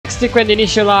stick when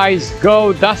initialized,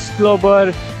 go dust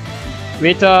glober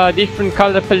with a different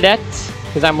color palette,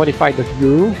 because I modified the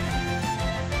hue.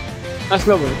 Dust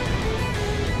glober.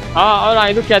 Ah,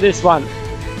 alright, look at this one.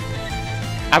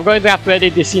 I'm going to have to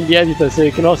edit this in the editor so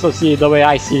you can also see the way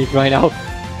I see it right now.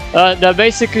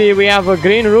 Basically we have a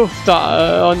green roof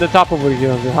on the top over here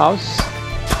of the house.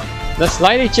 The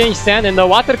slightly changed sand and the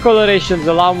water coloration is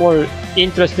a lot more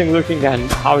interesting looking than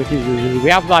how it is usually.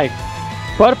 We have like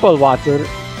purple water.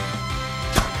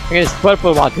 I guess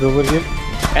purple water over here.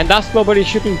 And Dust Glober is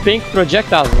shooting pink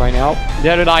projectiles right now.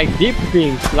 They're like deep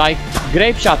pink, like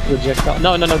grape shot projectiles.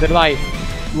 No, they're like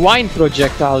wine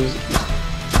projectiles.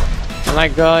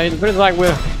 Like it feels like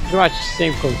we're pretty much the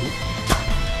same color.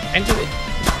 And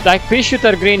like pea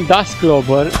shooter green Dust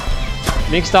Glober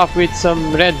mixed up with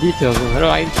some red details,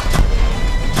 right?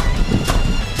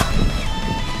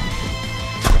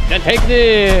 Then take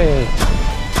this!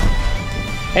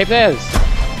 Hey players!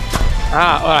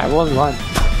 Ah, alright, one.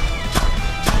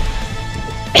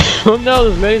 Oh no,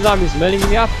 there's many zombies smelling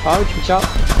me up. Ouch, watch out.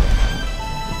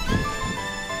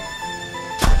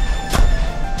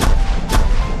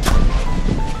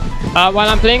 While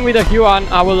I'm playing with the Hue on,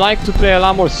 I would like to play a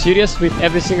lot more serious with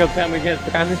every single time we get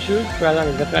the kind of shoes. Well, I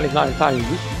mean, that one is not entirely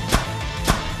good.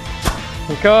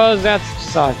 Because that's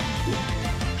sad.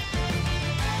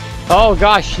 Oh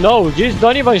gosh, no, just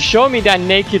don't even show me that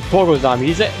naked pogo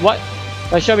zombie. He's what?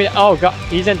 Don't show me that. Oh god,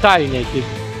 he's entirely naked.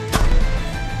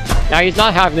 Now he's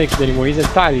not half naked anymore, he's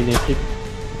entirely naked.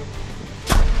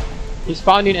 He's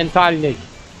found in entirely naked.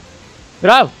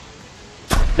 Bro!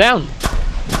 Down!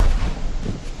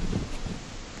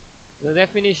 The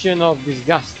definition of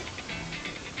disgust.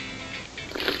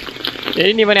 He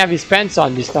didn't even have his pants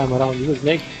on this time around, he was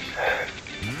naked.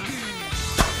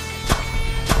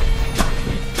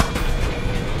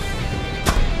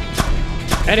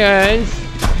 Anyways.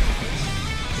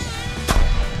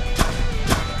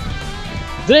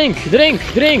 Drink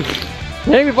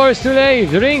before it's too late,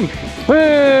 drink!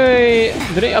 Hey!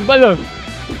 Drink a bottle!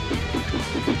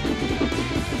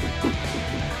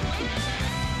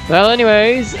 Well,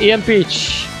 anyways, EM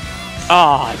Peach.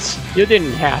 Ah, you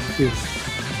didn't have to.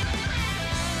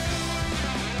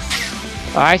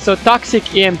 Alright, so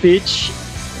toxic EM Peach,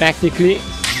 practically.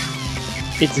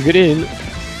 It's green.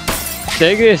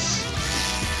 Take this.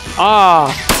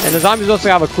 Ah, and the zombies also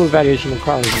have a cool variation of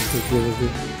colors.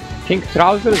 Pink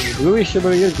trousers, bluish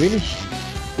over here, greenish.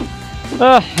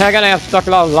 I'm gonna have to talk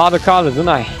about a lot of colors, don't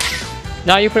I?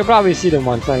 Now you can probably see them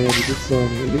once I edit it, so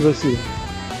you will see.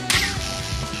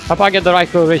 Hope I get the right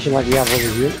coloration like we have over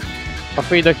here.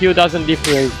 Hopefully the hue doesn't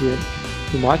differentiate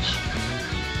too much.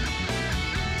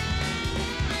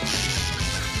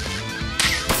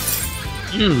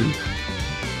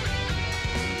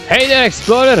 Hey there,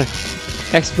 explorer!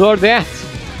 Explore that!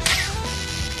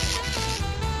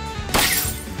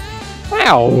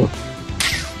 Ow!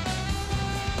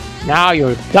 Now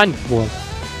you're done for.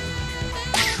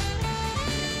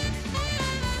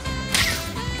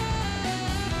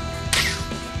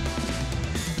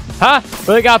 Huh?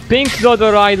 We got pink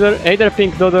Dodo Rider. Hey there,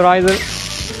 pink Dodo Rider.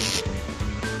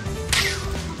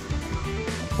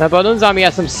 The balloon zombie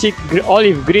has some sick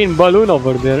olive green balloon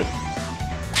over there.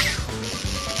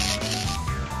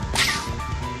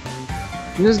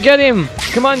 Just get him!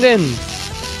 Come on then!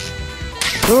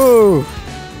 Ooh!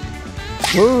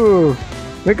 Ooh!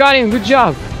 We got him! Good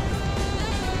job!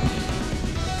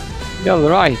 You're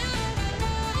right.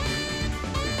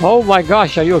 Oh my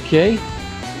gosh, are you okay?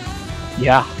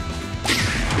 Yeah.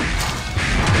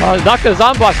 Dr.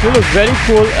 Zomboss, you look very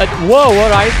cool. Whoa,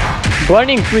 alright.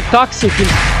 Burning with toxic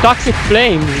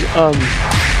flames. It's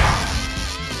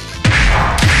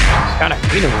kinda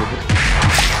green over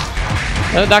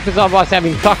there. Dr. Zomboss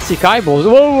having toxic eyeballs.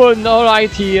 Whoa,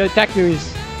 alright, he attacked me with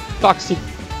toxic.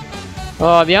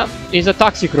 Yeah, he's a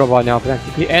toxic robot now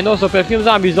practically. And also Perfume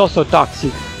Zombie is also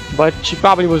toxic. But she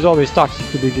probably was always toxic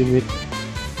to begin with.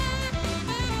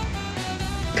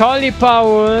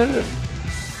 Cauliflower.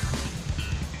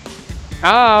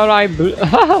 Ah, alright.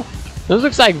 This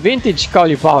looks like vintage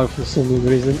cauliflower for some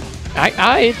reason. I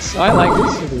like this.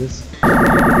 Look at this.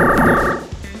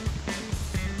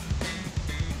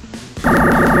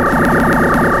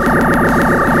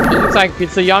 It looks like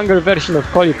it's a younger version of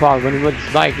cauliflower when it was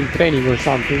like in training or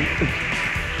something.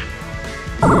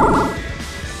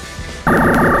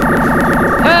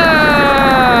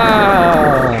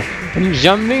 Ah! I'm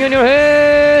jumping on your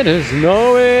head, there's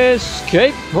no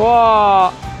escape.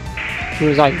 Whoa. He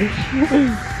was like,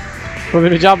 want me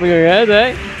to jump on your head,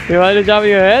 eh? You want to jump on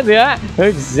your head? Yeah,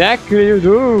 exactly you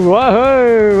do.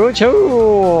 Whoa,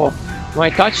 whoa. I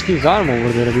touched his arm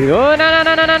over there a bit. Oh, no, no,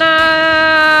 no, no, no, no!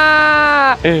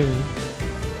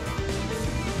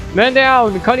 Man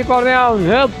down! Cauliflower down!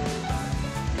 Help!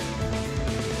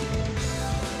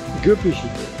 Goopy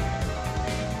shooter.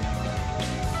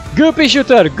 Goopy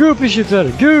shooter! Goopy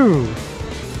shooter! Goo!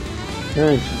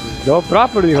 Go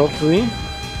properly, hopefully.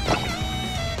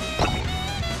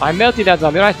 I melted that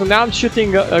zombie. Right, so now I'm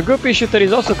shooting. A goopy shooter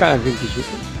is also kind of goopy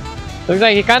shooter. Looks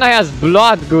like he kind of has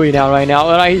blood going out right now.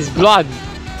 Alright, his blood.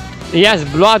 He has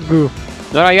blood goo.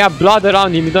 Alright, you have blood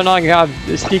around him. You don't know you have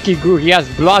sticky goo. He has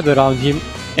blood around him.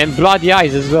 And bloody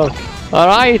eyes as well.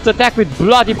 Alright, attack with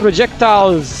bloody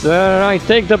projectiles. Alright,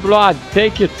 take the blood.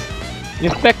 Take it.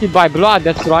 Infected by blood,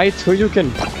 that's right. Who you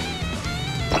can.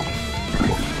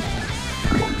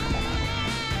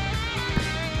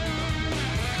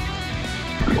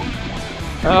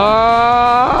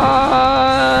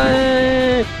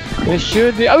 It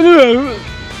should be.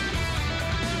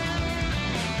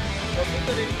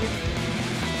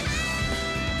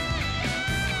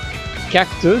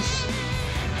 Cactus.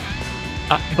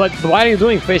 But why are you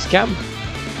doing face cam?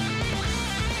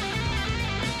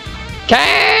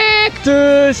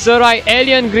 Cactus! Alright,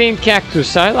 alien green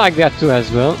cactus. I like that too as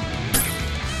well.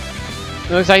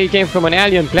 Looks like he came from an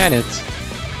alien planet.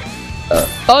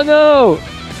 Oh no!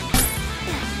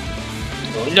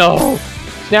 Oh no!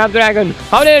 Snapdragon!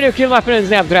 How dare you kill my friend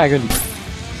Snapdragon?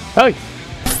 Hey!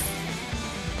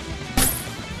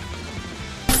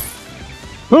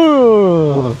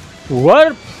 Ooh!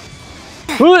 Warp!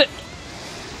 Ooh!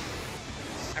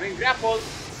 I'm grappled!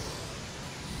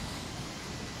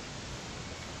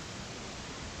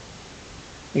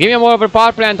 Give me a more of a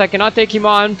power plant, I cannot take him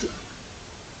on.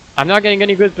 I'm not getting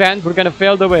any good plant, we're gonna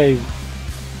fail the wave.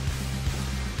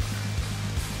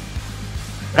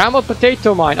 Ramble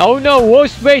potato mine. Oh no,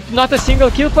 worst wait, not a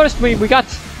single kill first. We got.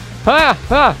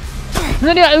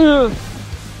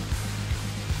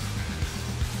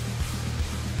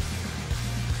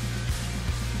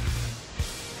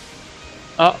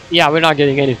 Yeah, we're not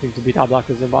getting anything to beat our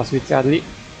blockers and boss with, sadly.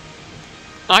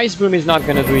 Ice Bloom is not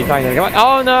gonna do it either. Come on.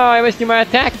 Oh no, I wasted my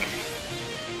attack.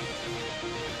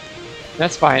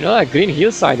 That's fine. Oh, green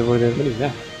hillside over there. What is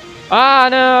that? Ah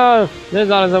no, there's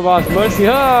not as a boss. Mercy.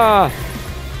 Ah.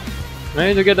 I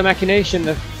need to get the machination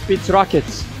that spits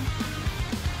rockets.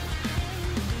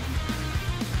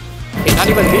 Okay, not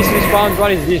even this respawns.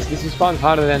 What is this? This respawns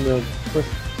harder than the first.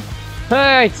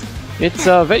 Hey, it's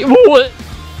a very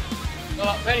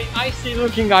very icy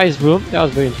looking ice bloom. That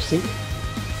was very interesting.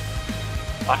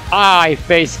 I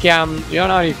face cam. You're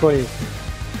not recording.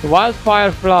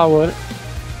 Wildfire flower.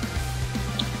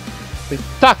 With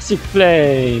toxic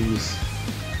flames.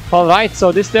 Alright,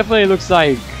 so this definitely looks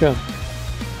like.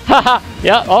 Haha,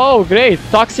 yeah, oh great,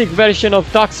 toxic version of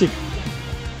toxic.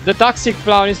 The toxic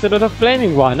flower instead of the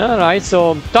flaming one, alright,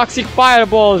 so toxic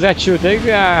fireballs that you take,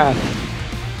 yeah.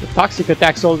 Toxic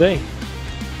attacks all day.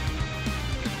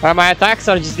 My attacks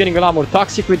are just getting a lot more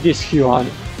toxic with this hue on.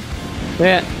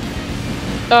 Yeah.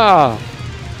 Ah.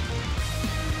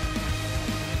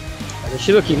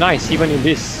 She's looking nice even in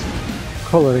this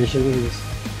coloration.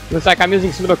 Looks like I'm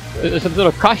using some sort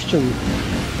of costume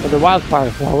for the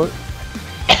wildfire flower.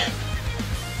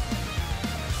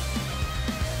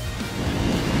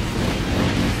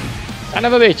 Son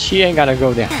of a bitch, he ain't gonna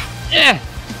go there. Yeah.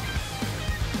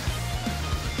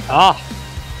 Ah,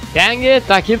 dang it,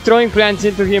 I keep throwing plants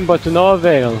into him but to no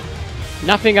avail.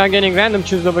 Nothing, I'm getting random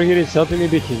choose over here is helping me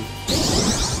beat him.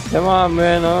 Come on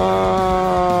man,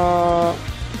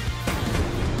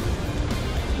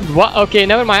 What? Okay,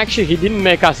 never mind, actually he didn't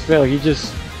make us fail, he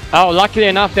just... Oh, luckily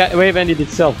enough that wave ended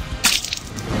itself.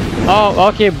 Oh,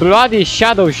 okay, bloody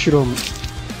shadow shroom.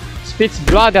 Spits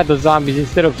blood at the zombies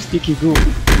instead of sticky goo.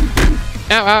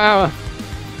 Ow, ow, ow.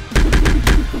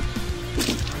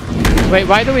 Wait,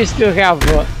 why do we still have...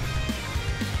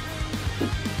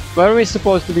 where are we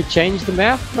supposed to be changed the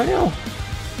map right now?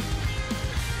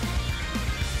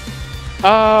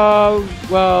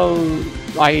 Well...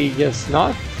 I guess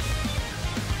not.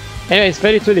 Anyways,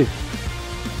 Fairy Tulip.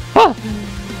 Ah!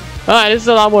 Alright, this is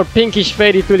a lot more pinkish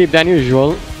Fairy Tulip than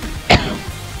usual.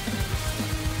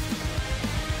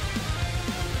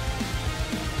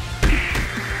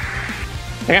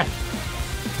 Yeah.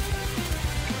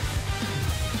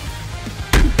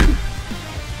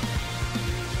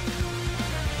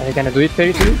 Are you gonna do it,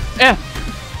 Fairy Tulip? Yeah!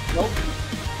 Nope.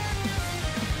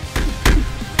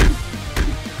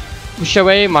 Push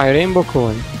away my rainbow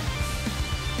cone.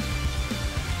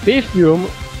 Perfume.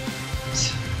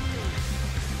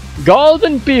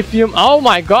 Golden perfume. Oh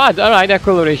my god! Alright, that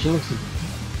coloration.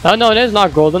 Oh no, that's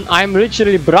not golden. I'm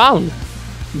literally brown.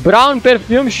 Brown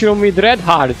perfume shroom with red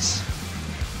hearts.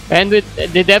 And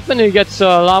it definitely gets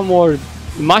a lot more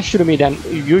mushroomy than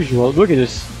usual. Look at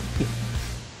this.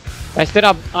 Instead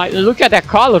of look at that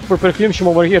color for perfume shroom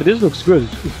over here. This looks good.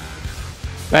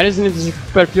 Why isn't it this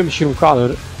perfume shroom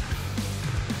color?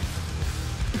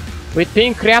 With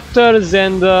pink raptors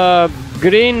and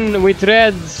green with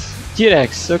red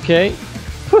T-Rex. Okay.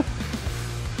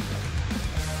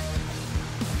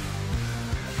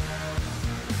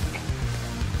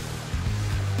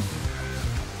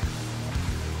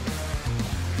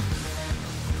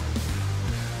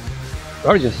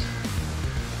 Gorgeous.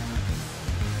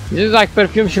 This is like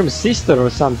perfume shroom's sister or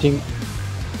something.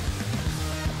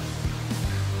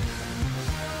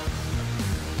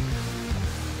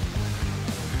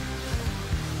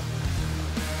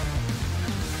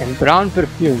 And brown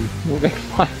perfume. Like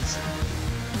what?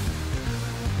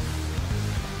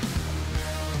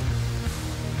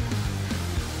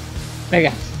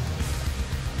 Mega.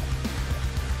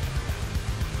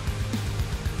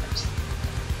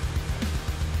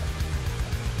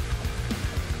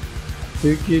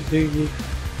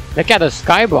 Look at the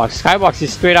skybox. Skybox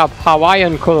is straight up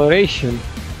Hawaiian coloration.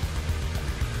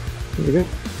 Good.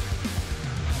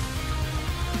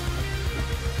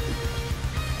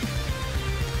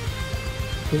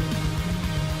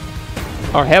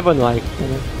 Or heaven-like.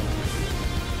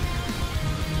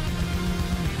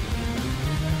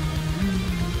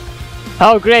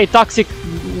 Oh great, toxic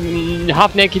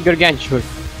half-naked gargantuan.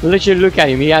 Literally look at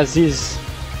him, he has his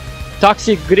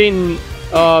toxic green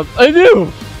I do!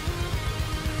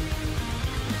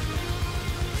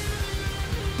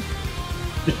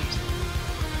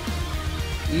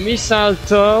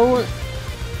 Mistletoe.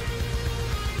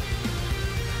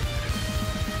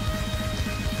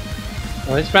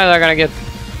 Oh, these plants are gonna get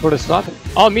for the slaughter.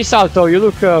 Oh, mistletoe, you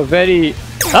look very.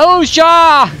 Oh,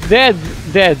 Shah! Dead!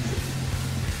 Dead.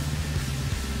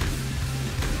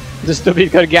 The stupid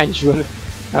gargantuan.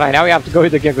 Alright, now we have to go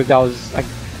with the gecko. That was like.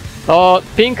 Oh,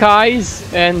 pink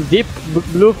eyes and deep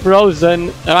blue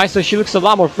frozen. Alright, so she looks a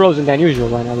lot more frozen than usual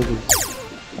right now.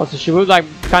 Also, she looks like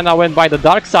kinda went by the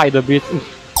dark side a bit.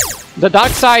 The dark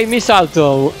side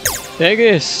mistletoe. Take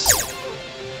this.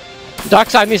 Dark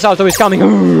side mistletoe is coming.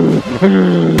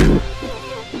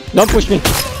 Don't push me.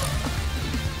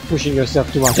 Pushing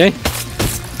yourself too much, eh?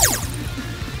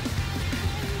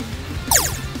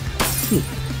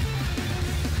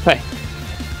 Hey.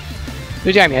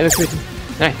 Good job, man. Looks pretty.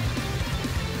 Nice.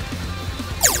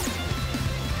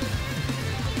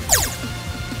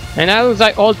 And that looks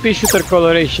like old pea shooter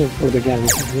coloration for the game.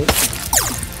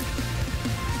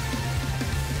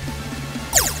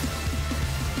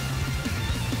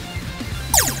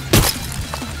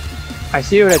 I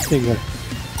see your red finger.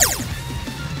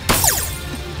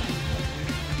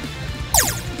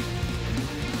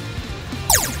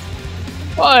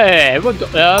 Oh, what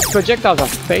the projectiles are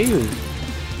failed.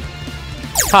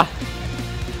 Ha!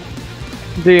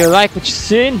 Do you like what you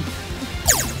seen?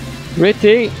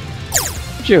 Pretty.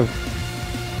 Phew.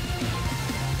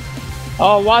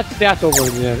 Oh, what's that over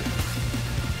there?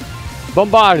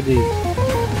 Bombardi.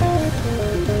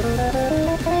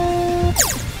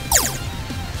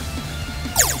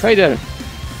 Hey there.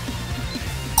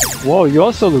 Whoa, you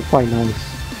also look quite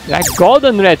nice. Like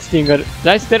golden red stinger.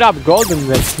 Let's set up golden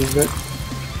red stinger.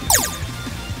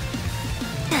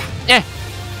 Eh.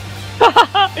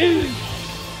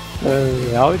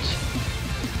 Ouch.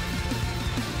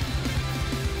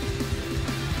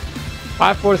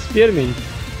 5-4 spearmint.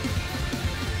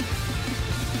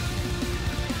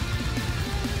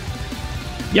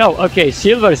 Yo, okay,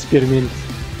 silver spearmint.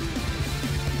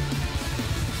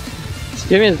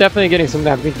 Spearmint is definitely getting some of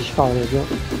that vintage color as well.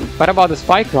 What about the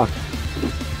spike rock?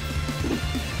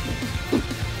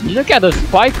 Look at the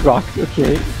spike rock,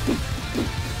 okay.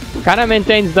 Kinda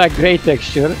maintains that grey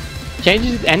texture.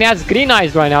 Changes it, and it has green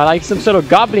eyes right now, like some sort of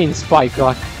goblin spike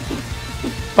rock.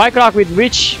 Spike rock with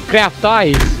witchcraft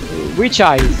eyes. Witch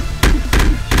eyes.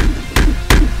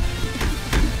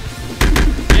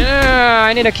 Yeah,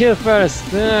 I need a kill first.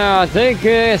 Take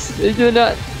this. Do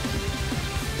that.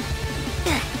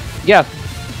 Yeah.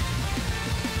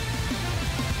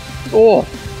 Oh,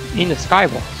 in the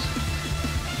skybox.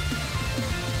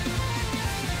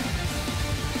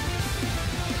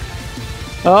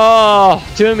 Oh,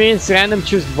 2 means random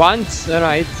choose once.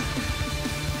 Alright.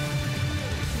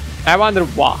 I wonder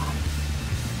why.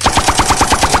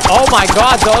 Oh my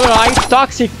god, alright,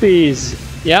 toxic peas.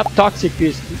 Yep, toxic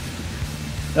peas.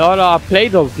 Or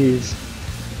Play-Doh peas.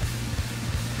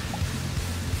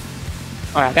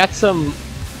 Alright, that's some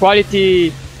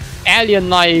quality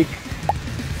alien-like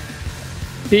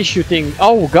pea shooting.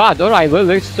 Oh god, alright, well,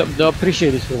 let's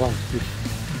appreciate this for once.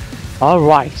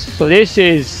 Alright, so this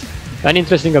is An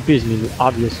interesting appeasement,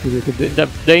 obviously.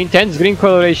 The intense green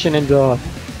coloration and the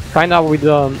kind of with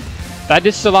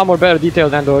this is a lot more better detail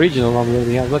than the original one we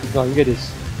already have. Look at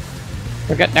this.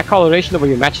 Look at that coloration over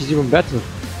here matches even better.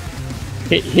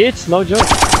 It hits, no joke.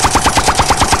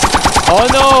 Oh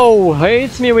no!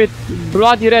 Hits me with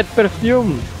bloody red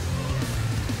perfume.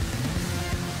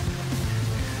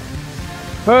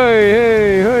 Hey,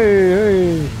 hey, hey,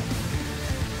 hey.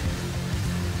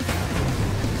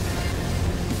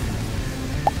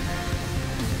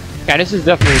 Yeah, this is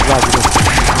definitely bloody red.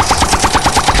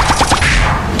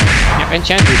 Yep,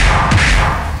 enchanted.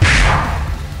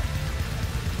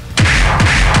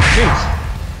 Jeez.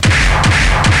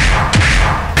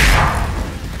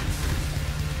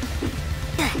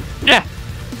 Yeah.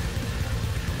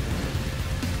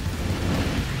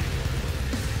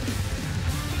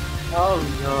 Oh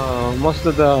no, most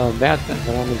of the bad things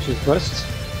are on the choose first.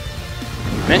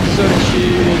 Mentor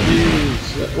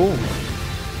cheese. Oh,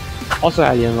 also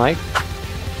alien-like.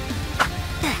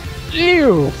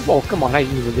 Ew! Oh come on, I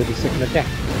didn't even get a second attack.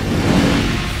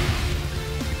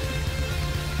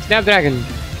 Snapdragon.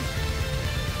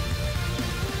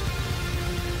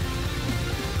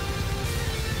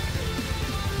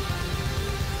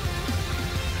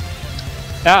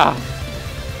 Ah,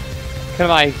 kind of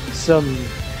like some.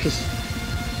 It's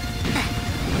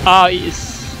I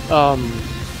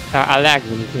lag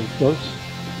when you get close.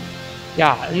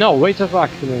 Yeah, no, wait a fuck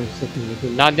a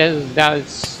second. Now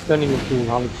that's turning into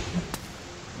how it's.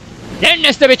 Then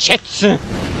there's the bitch.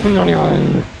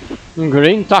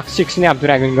 Green toxic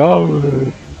snapdragon, go!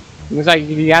 Looks like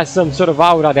he has some sort of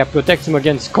aura that protects him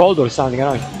against cold or something.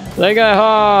 I don't know. Like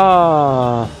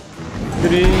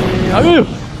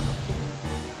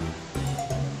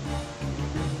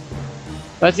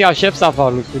let's see how Chef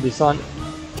Safar looks with this one.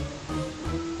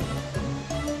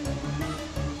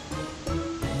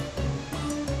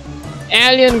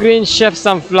 Alien green Chef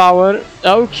Sunflower.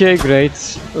 Okay,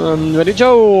 great. Ready,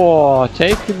 Joe?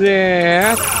 Take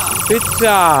that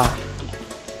pizza.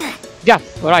 Yeah,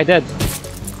 alright, dead.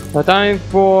 No time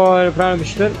for Prime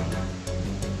Michelin.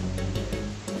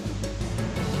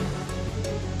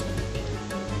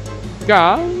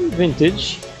 Yeah,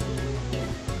 vintage.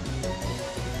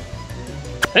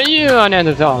 And you are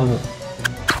Neanderthal.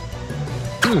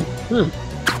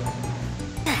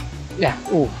 Yeah,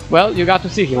 ooh, well, you got to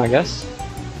see him, I guess.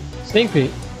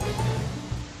 Stinky.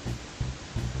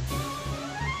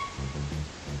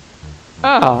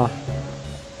 Ah.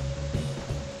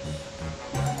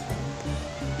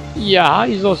 Yeah,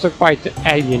 he's also quite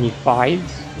alienified.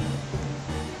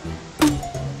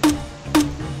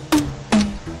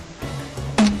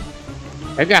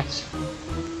 I guess.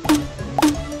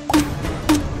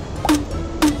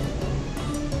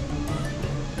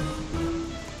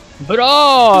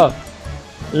 Bro!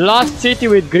 Lost city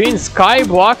with green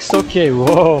skybox? Okay,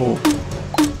 whoa.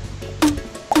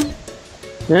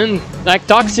 And like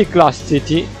toxic lost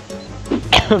city.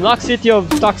 Lost city of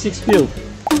toxic spill.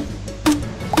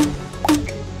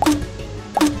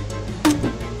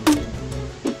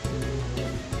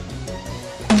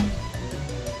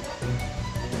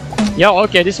 Yeah,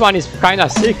 okay, this one is kinda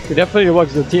sick. Definitely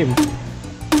works the team.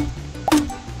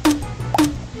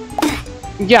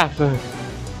 Yeah.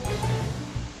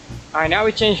 Alright, now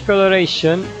we change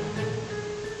coloration.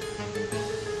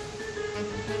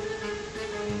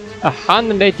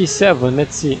 187,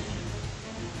 let's see.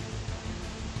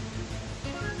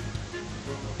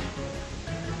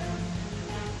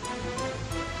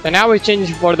 And now we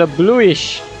change for the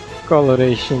bluish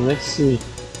coloration, let's see.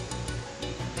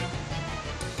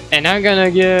 And I'm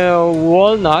gonna get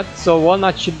walnut, so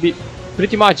walnut should be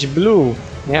pretty much blue.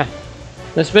 Yeah.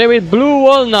 Let's play with blue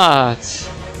walnut.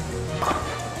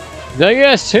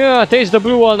 Yes, yeah, taste the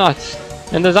blue walnut.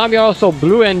 And the zombie are also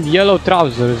blue and yellow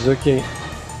trousers, okay.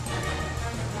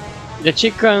 The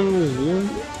chicken...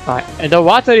 and the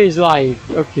water is like...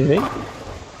 okay.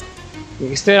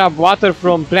 You stir up water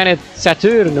from planet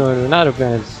Saturn or another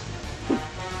planet.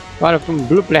 Water from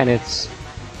blue planets.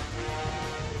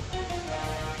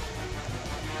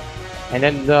 And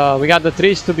then we got the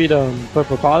trees to be the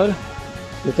purple color.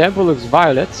 The temple looks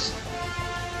violet.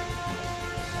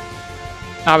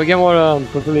 Ah, we get more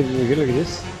purple leaves over here, look at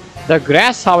this. The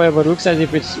grass, however, looks as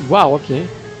if it's... wow, okay.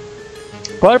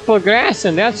 Purple grass,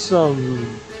 and that's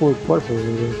full purple over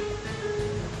here.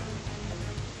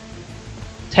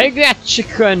 Take that,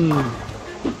 chicken!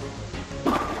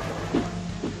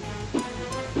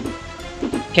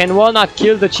 Can walnut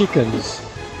kill the chickens?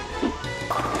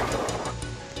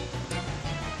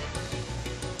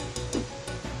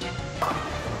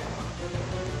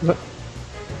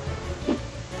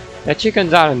 The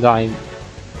chickens aren't dying.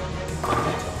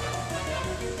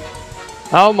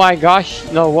 Oh my gosh.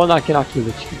 No, walnut cannot kill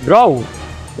the chicken. Bro!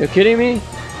 You're kidding me?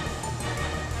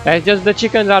 It's just the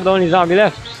chickens are the only zombie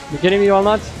left. You kidding me,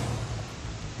 walnut?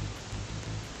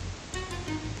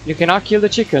 You cannot kill the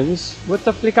chickens? What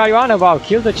the flick are you on about?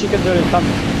 Kill the chickens or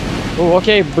something. Oh,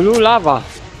 okay, blue lava.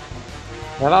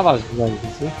 The lava is blue, you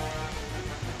can see.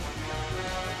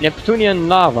 Neptunian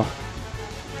lava.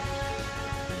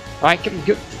 I can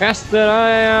get faster.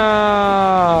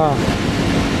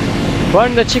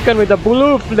 Burn the chicken with the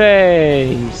blue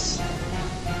flames.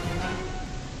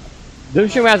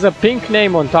 Doomshim has a pink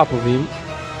name on top of him.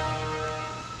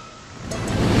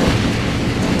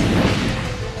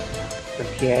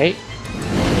 Okay.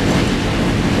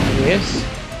 Yes.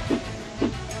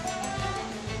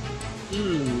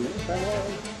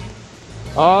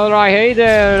 Alright, hey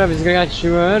there, Mr.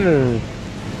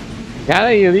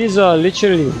 Gary, these are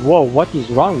literally. Whoa, what is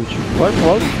wrong with you?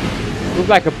 Purple? Look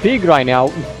like a pig right now.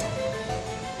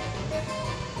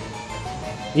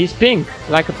 He's pink,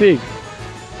 like a pig.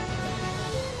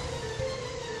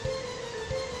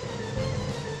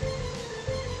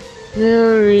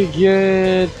 There we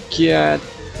get cat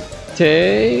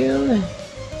tail.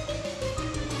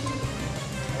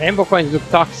 Rainbow coins look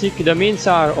toxic. The mints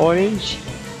are orange.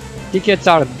 Tickets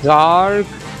are dark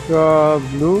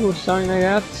blue or something like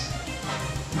that.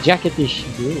 Jacketish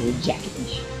blue,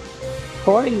 jacketish.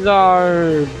 Coins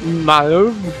are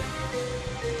maroon.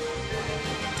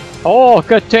 Oh,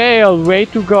 tail, way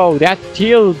to go. That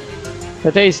tail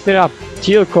is still up.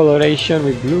 Teal coloration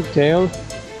with blue tail.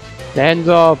 And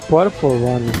the purple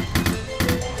one.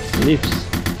 Lips.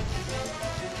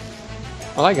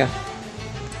 I like that.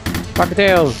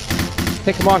 Cocktail.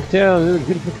 Take a mocktail.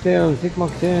 Beautiful tail. Take a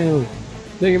mocktail.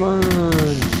 Take him on.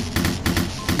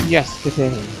 Yes, good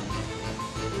tail.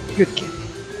 Good kid.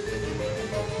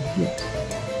 Good.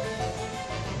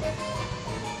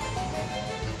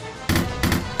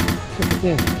 Look at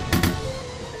that.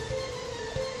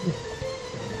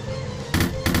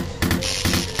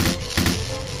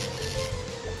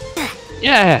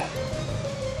 Yeah!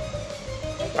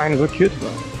 Trying to look cute,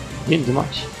 but didn't do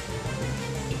much.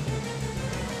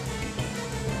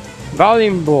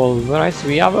 Volume ball, right? So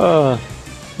we have a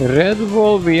red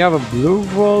ball, we have a blue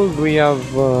ball, we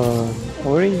have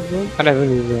orange ball, and I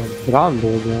believe a brown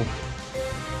ball there.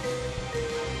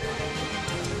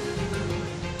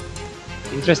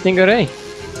 Interesting array.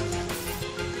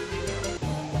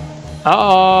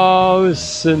 Oh,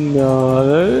 Snoopy.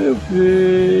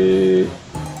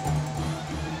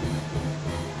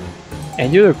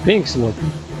 And you look pink,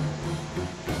 Snoopy.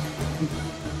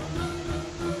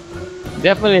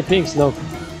 Definitely pink, Snoopy.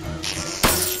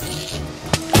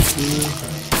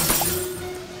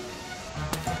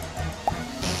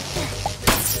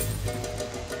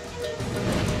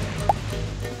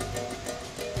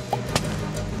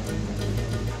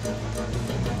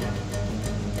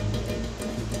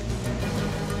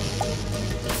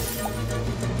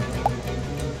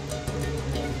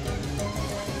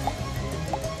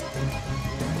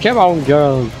 Come on,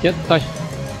 girl, get the.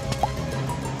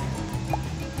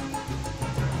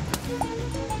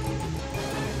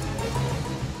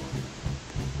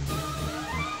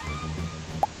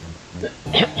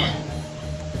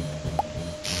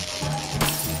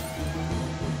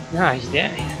 No, he's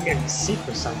there. I'm getting sick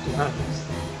or something, huh?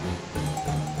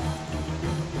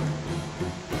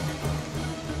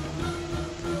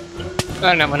 I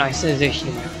don't have a nice sensation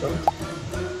in my throat.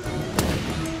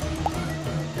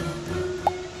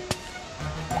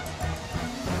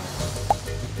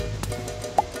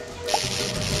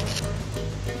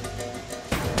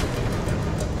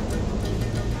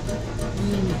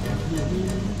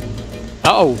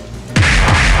 Uh-oh!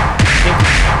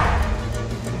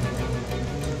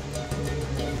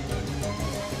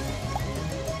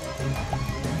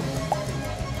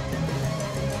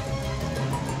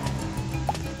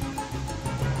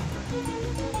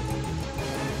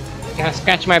 Gotta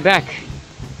scratch my back.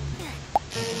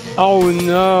 Oh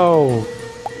no!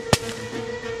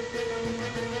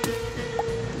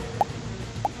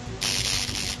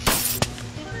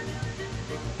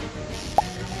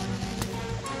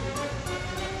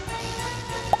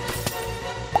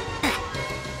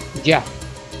 Yeah.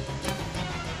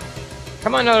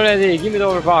 Come on already, give me the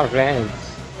overpower, friends.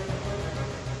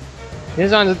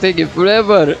 This one's taking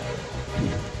forever.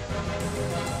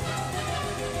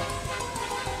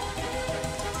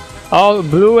 Oh,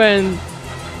 blue and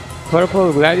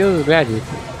purple gladiators, gladiators.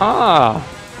 Ah!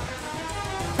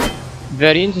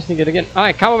 Very interesting yet again.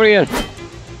 Alright, come over here.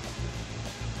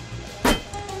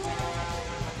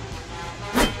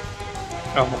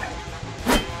 Oh my.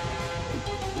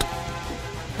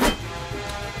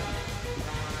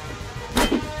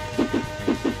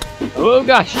 Oh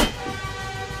gosh!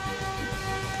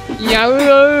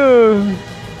 Yeah!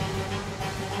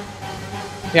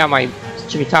 Yeah, my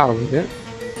chimichurri with it.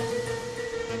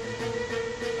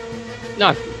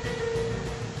 No.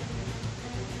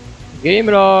 Game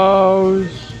Rose.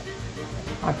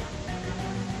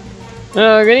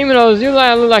 Game Rose, you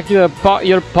look like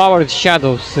your powered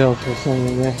shadow self or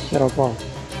something. Yeah, shadow power.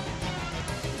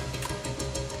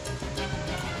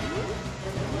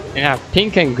 Yeah,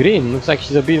 pink and green. Looks like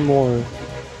she's a bit more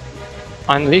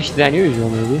unleashed than usual,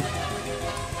 maybe.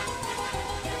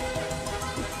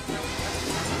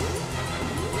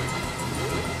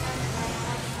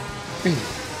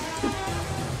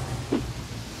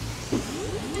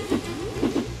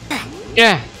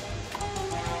 Yeah.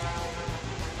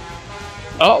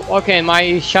 Oh, okay.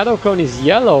 My shadow clone is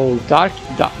yellow,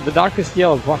 the darkest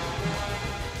yellow. What?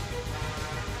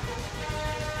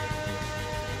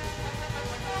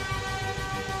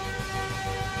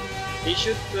 Pea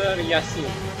shooter, Yasin.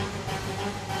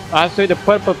 I'll say the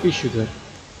purple pea shooter.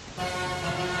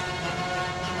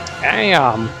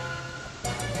 Damn.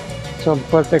 Some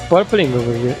perfect purpling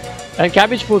over here. And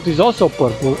cabbage foot is also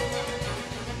purple.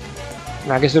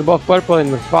 I guess we're both purple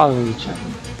and we're following each other.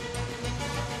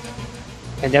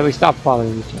 And then we stop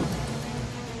following each other.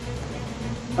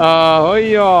 Oh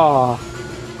yeah!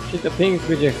 Shoot the pink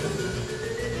projector.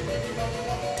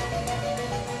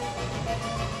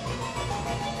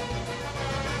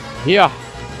 Yeah!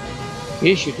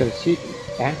 Pea shooter city,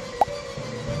 eh?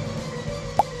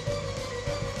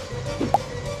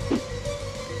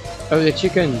 Oh, the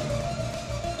chicken!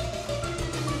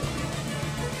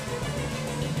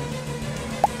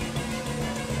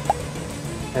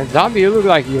 And zombie, you look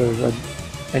like you're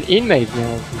an inmate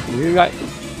now. You like,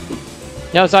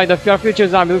 yeah, it's like the future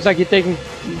zombie looks like you're taking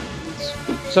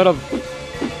sort of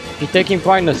taking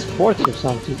part in a sport or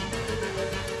something.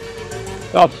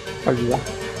 Oh, pardon that.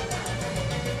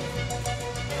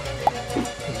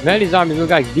 Smelly zombies look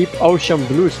like deep ocean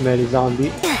blue smelly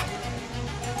zombie.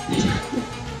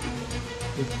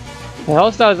 The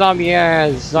hostile zombie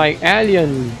has like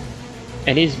alien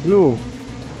and he's blue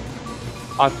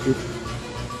outfit.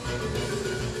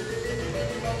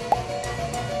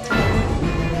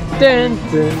 Dun,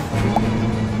 dun.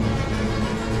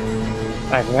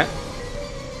 Like that.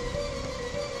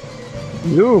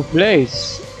 Blue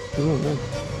place. Oh, no.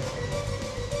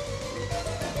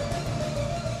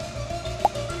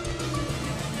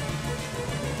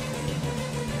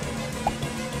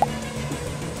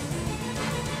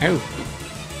 Oh.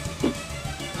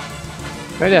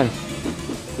 Right then.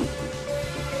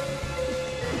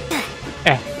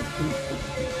 Eh.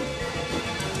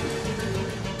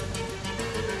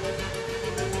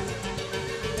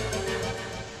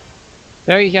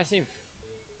 There you can see.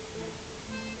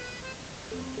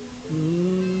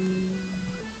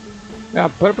 Yeah,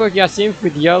 purple Yasim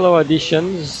with yellow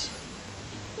additions.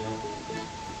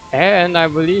 And I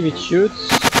believe it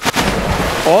shoots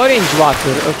orange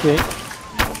water, okay.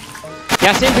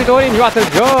 Yasim with orange water,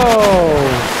 go!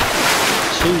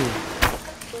 Gee.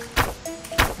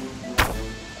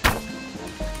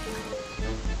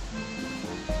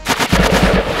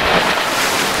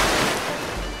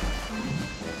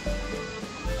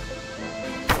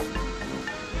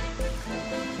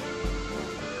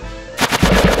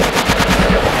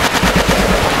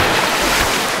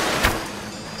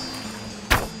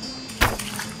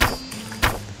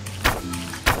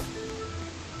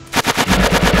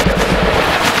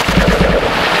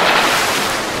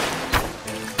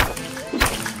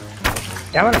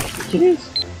 Yeah, what it is.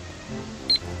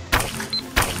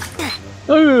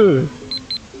 Oh.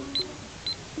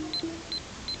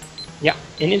 Yeah,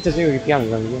 ini to see piano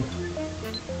again.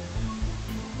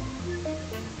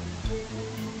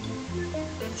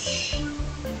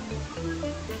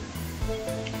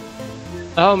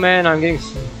 Oh man, I'm getting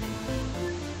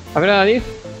umbrella leaf.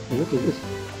 Look at this.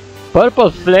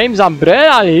 Purple flames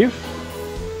umbrella leaf.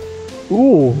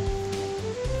 Ooh.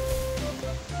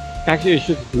 Actually, it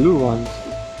shoots blue ones.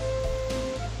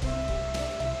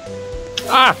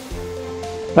 Ah!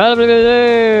 How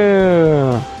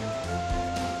dare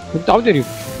you?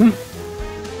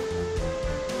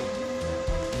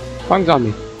 Fang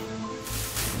zombie.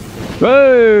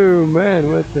 Whoa,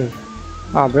 man, what the?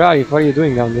 Ah, Brady, what are you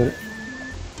doing down there?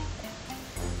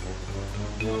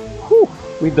 Whew,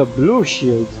 with the blue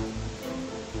shield.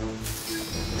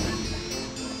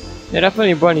 They're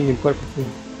definitely burning in purple.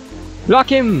 Block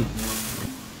him!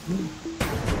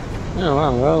 Oh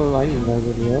wow, well, I didn't know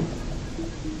that yet.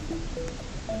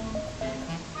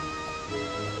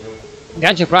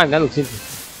 Gotcha Prime, that looks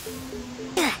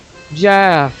interesting.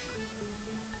 Jeff!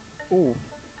 Ooh.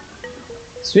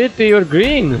 Sweetie, you're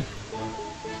green!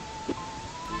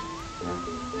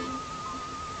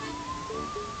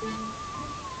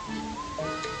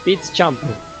 Pizza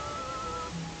Champer.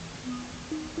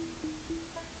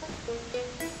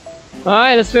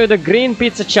 Alright, let's play with the green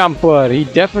Pizza Champer. He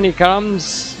definitely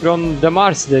comes from the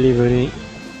Mars delivery.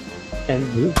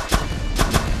 And blue.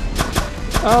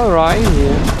 Alright,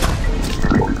 yeah.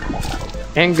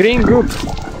 And green group.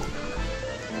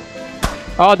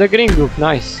 Oh, the green group,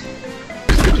 nice.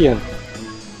 Sticky one.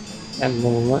 And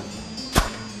more one.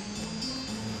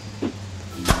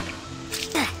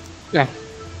 Yeah.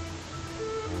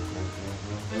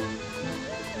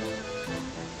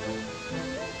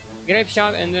 Grape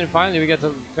shot, and then finally we get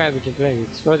the guy we can play with.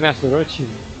 Swordmaster Rochi.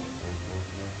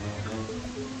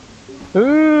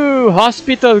 Ooh,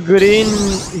 hospital green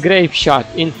grape shot.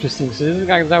 Interesting. So this is the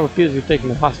guy that appears we take in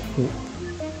the hospital.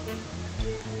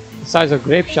 The size of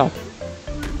grape shot.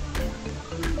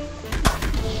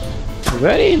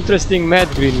 Very interesting mad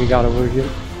green we got over here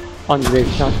on grape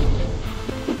shot.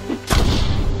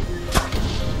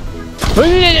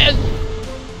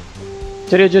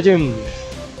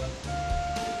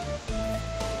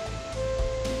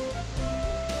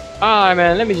 Ah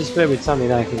man, let me just play with something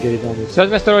that I can get it done with.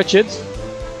 Swordmaster Orchids.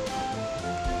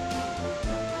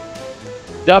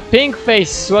 The pink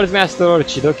face Swordmaster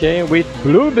Orchid, okay, with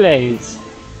blue blades.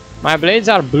 My blades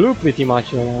are blue pretty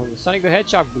much right now. Sonic the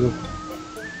Hedgehog blue.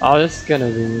 Oh, that's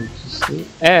gonna be interesting.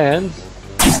 And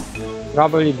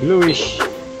probably bluish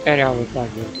area of attack.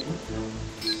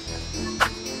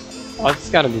 Oh, it's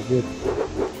gotta be good.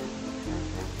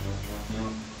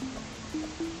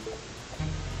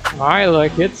 I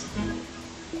like it.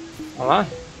 Alright.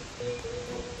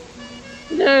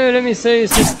 No, let me say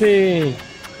something.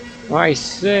 I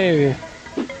say.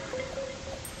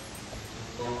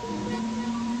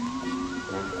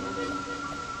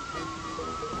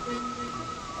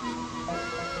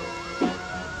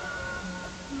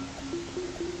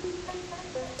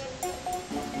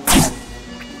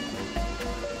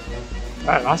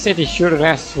 Well, I said it sure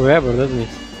lasts forever, doesn't it?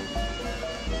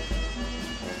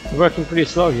 Working pretty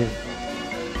slow here.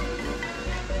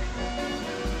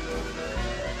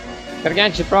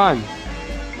 Gargantua Prime.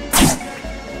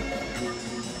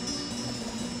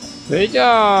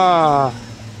 Yeah.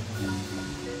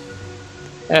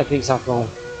 That thing's not going.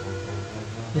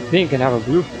 The thing can have a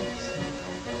blue face.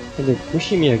 And they're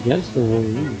pushing me against the wall.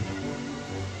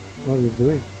 What are you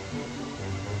doing?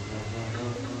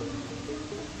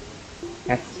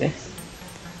 That's this.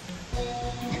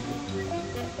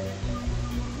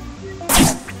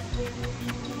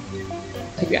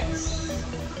 Yes.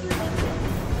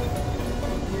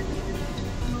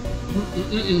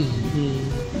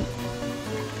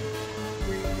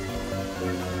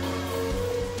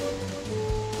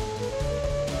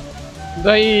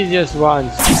 The easiest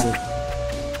ones.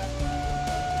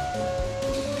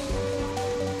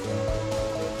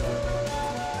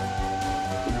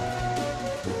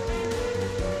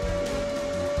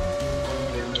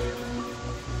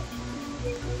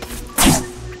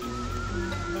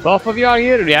 Both of you are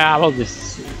here? Yeah, I love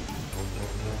this.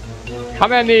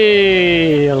 Come at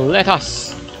me! Let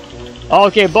us!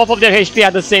 Okay, both of their HP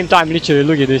at the same time, literally,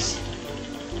 look at this.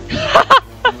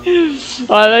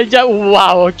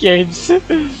 Wow, okay.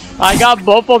 I got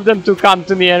both of them to come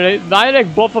to me and I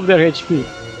like both of their HP.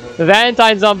 The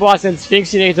Valentine's on boss and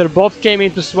Sphinxinator both came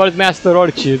into Swordmaster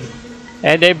Orchid.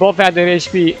 And they both had their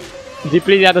HP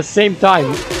depleted at the same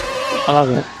time. I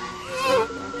love it.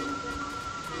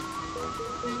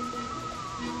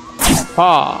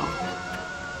 Ah.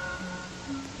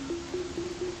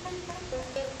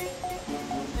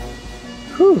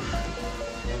 Whew.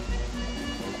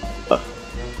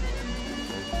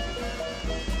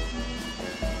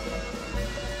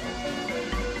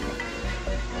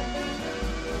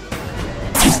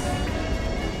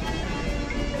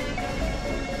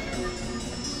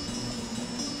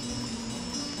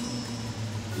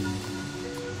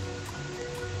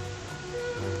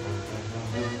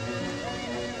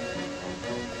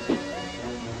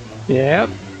 Yep.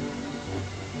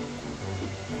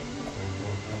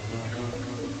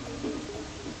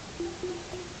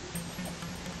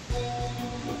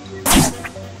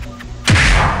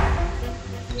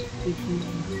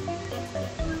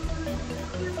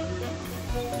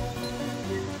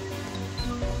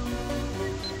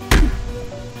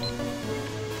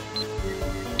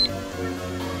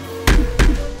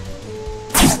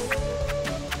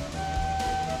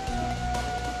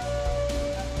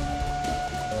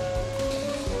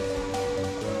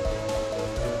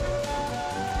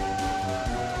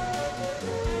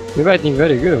 You're fighting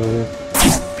very good over there.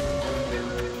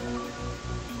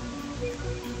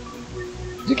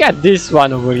 Look at this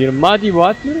one over here. Muddy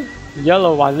water,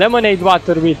 yellow one, lemonade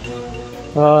water with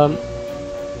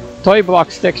toy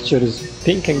box texture is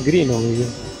pink and green over here.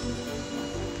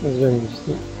 That's very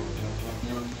interesting.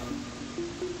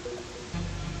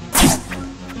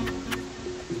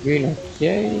 Green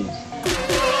arcade.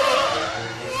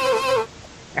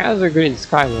 As a green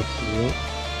skybox, you know.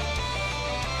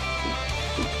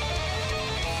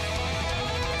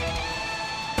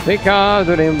 Pick up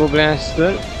the rainbow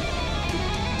blaster.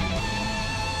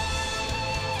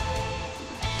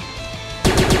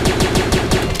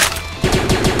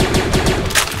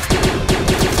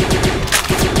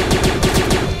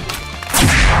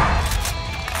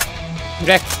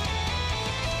 Wreck.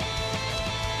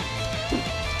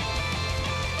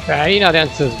 Arena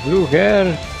dancers, blue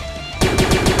hair.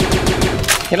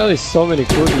 You know, there's so many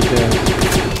cool details.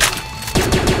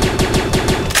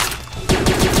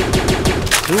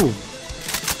 Ooh.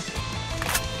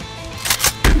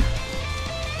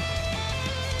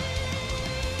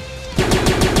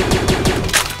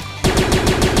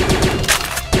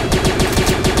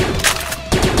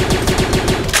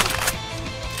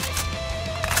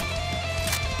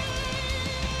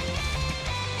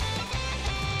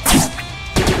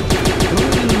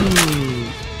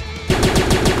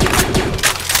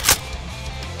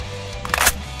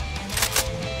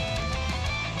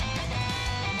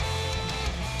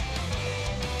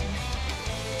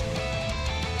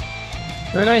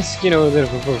 A nice skin over there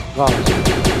for flowers.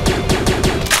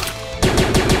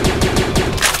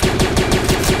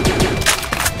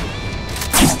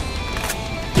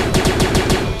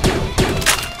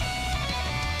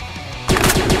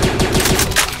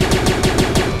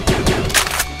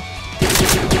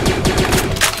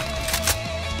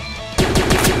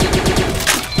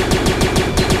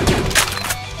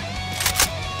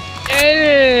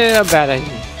 A bad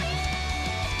idea.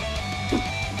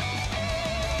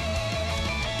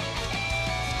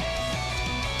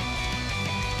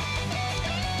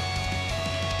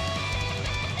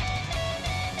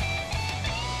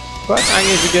 But I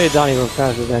need to get it done even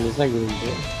faster than it's not going to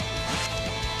do.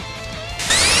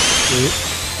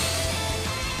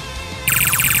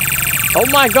 Oh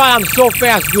my god, I'm so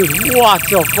fast, dude. What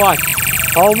the fuck?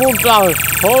 Oh, Moonflower.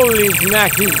 Holy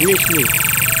smack, he glitched me.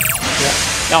 Yeah,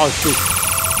 that was sick.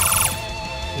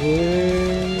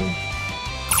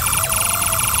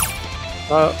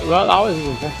 Well, I was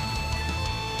even fast.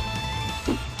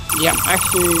 Yeah,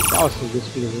 actually, that was some good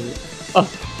speed, wasn't it? Oh.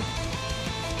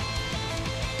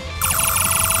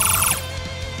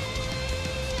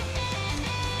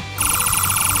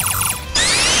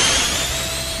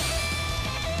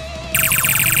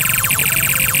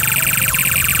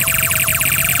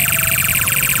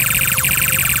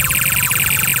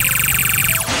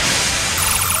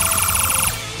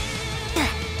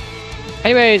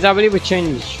 Anyways, I believe we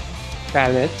changed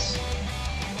palettes.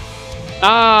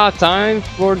 Time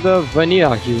for the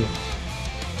vanilla hue.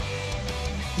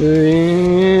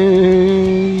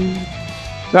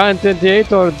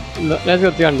 228 or let's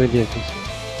go 328.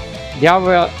 The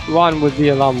other one would be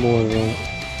a lot more.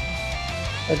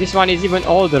 This one is even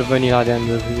older vanilla than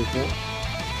the previous one.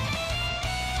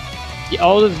 The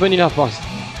oldest vanilla possible.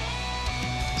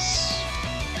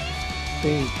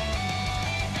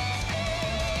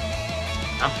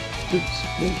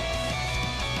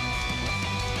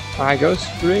 I go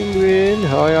spring green,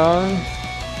 oh yeah.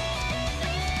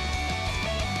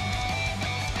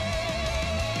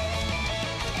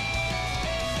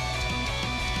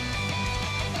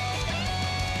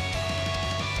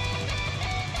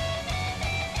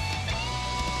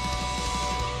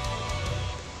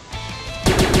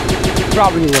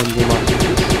 Probably won't do much of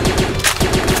this.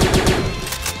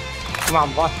 Come on,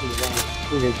 boss me down.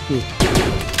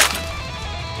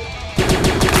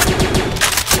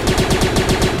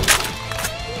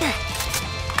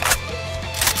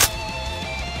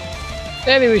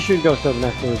 Maybe we should go some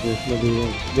after this, maybe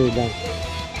do it done.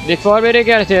 Before we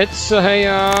get it, so hey,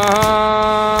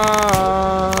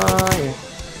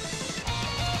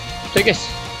 take this.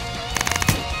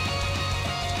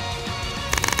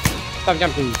 Stop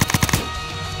jumping.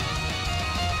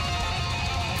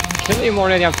 Kill him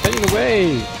already, I'm fading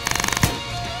away.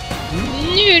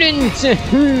 Newton's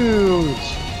huge.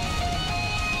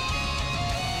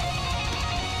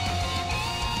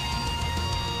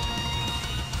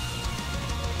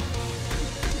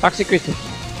 Toxic crystal.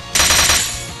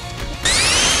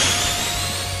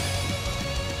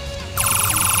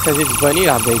 Because it's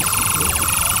vanilla based.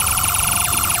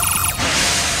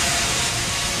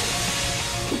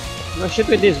 No shit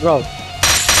with this, bro.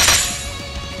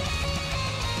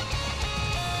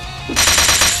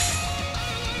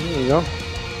 There you go.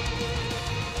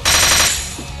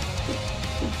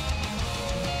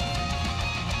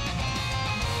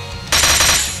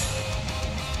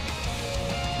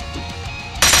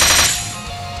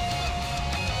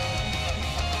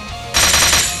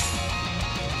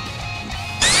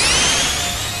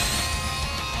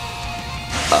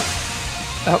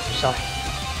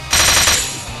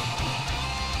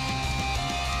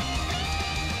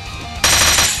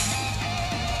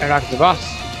 Rock the boss.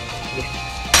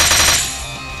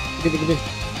 Get it.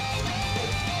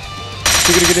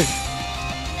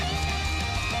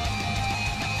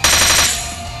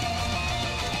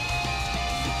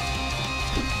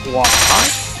 What?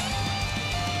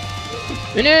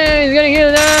 No, he's getting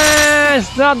healed!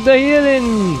 Stop the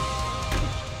healing!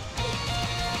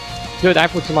 Dude, I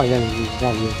put so much energy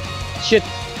down here. Shit!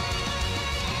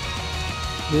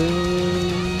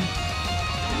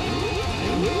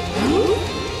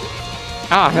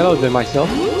 Ah, hello there, myself.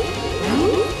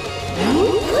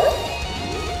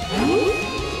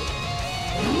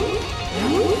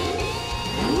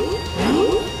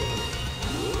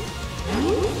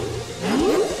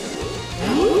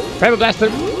 Paper blaster!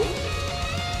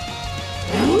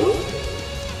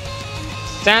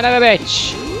 Son of a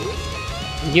bitch!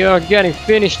 You're getting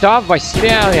finished off by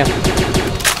Stallion!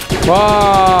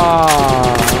 Whoa!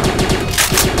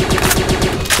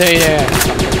 Stay there!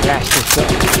 Fucking blast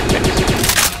yourself!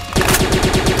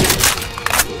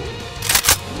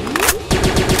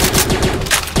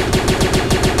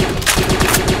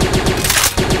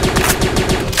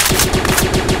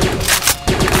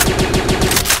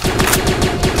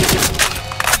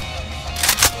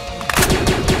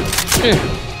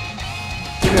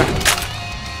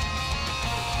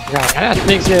 Yeah, that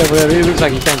thing there really looks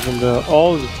like he came from the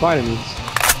old pyramids.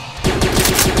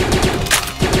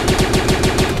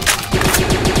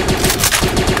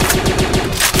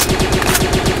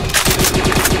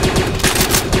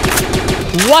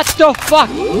 What the fuck,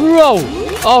 bro?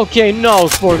 Okay, no,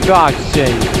 for God's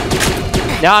sake.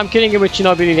 Now I'm killing him with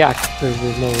Shinobi React because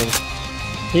there's no way.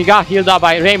 He got healed up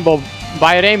by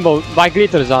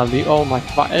glitter zombie. Oh my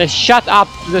fuck! Shut up,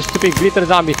 the stupid glitter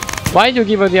zombie. Why did you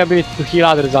give her the ability to heal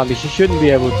other zombies? She shouldn't be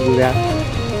able to do that.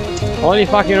 Only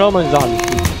fucking Roman zombies.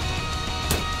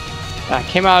 I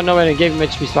came out of nowhere and gave him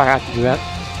HP, so I had to do that.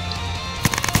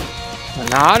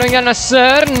 Now I don't get a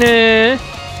certain.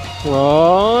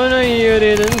 Oh no, you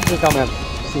didn't. Come here,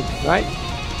 see, right?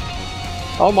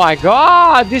 Oh my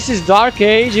God! This is Dark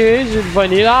Ages with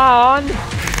vanilla on.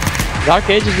 Dark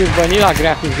Ages with vanilla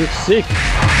graphics. It's sick.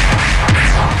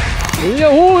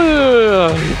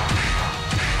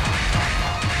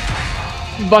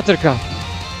 Buttercup.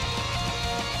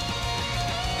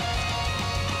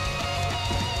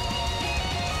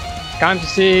 Time to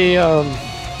see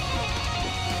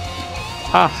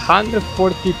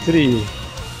 143.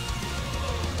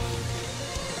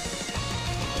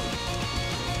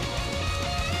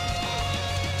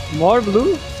 More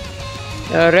blue?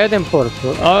 Red and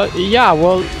purple. Yeah,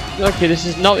 well, okay, this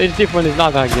is no, it's different, it's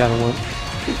not like the other one.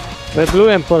 But blue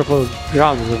and purple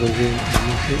grounds over here.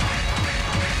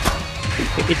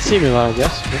 It's similar, I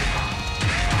guess.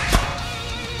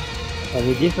 Are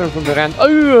we different from the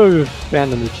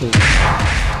randomly chosen?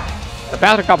 The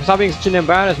battle cup, stop being such an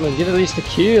embarrassment. Get at least a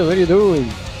kill. What are you doing?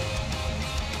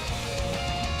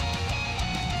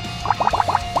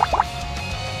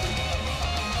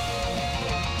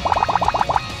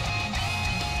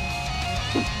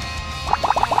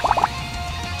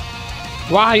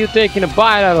 Why are you taking a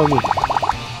bite out of me?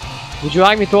 Would you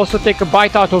like me to also take a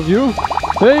bite out of you?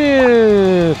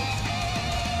 Hey!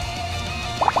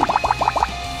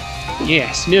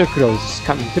 Yes, milk rose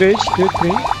coming through.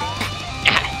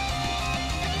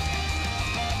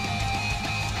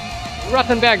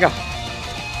 Rotten beggar.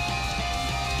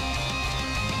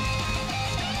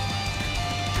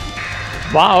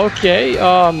 Wow, okay.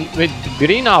 With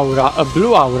green aura, a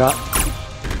blue aura.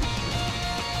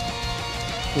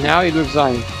 Now it looks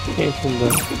like it came from the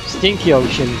stinky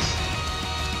oceans.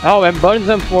 Oh, and burns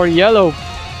them for yellow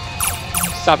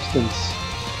substance.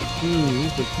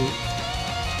 Interesting.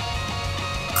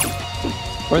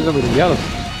 Burns them with yellow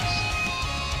substance.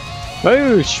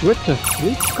 Oh, what the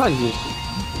freak can you?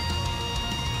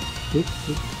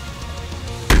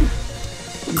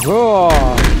 Whoa!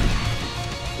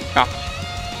 Ah.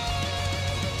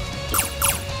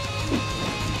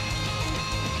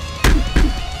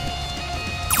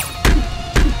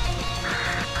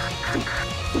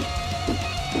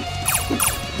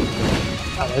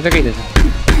 Look at this.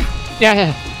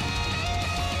 Yeah.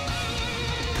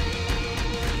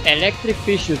 Electric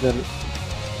fish shooter. I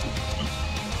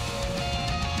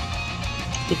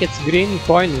think it's green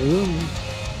coin.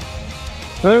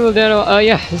 Where will there?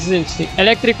 Yeah, this is interesting.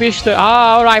 Electric fish shooter.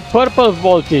 Ah, alright. Purple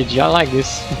voltage. I like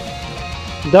this.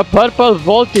 The purple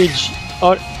voltage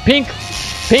or pink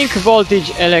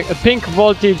voltage. Pink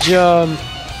voltage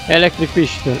electric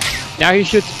fish shooter. Now he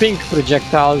shoots pink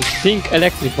projectiles. Pink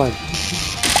electrified.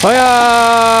 Oh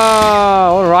yeah!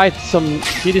 Alright,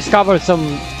 he discovered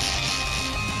some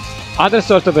other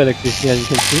sort of electricity, as you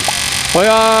can see. Oh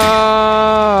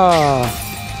yeah!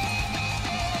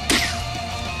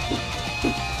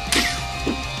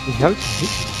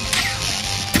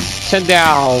 Send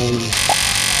down.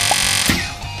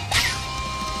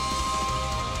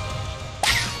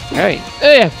 Hey,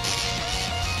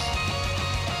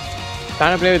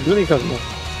 time to play with Blooming Cosmo.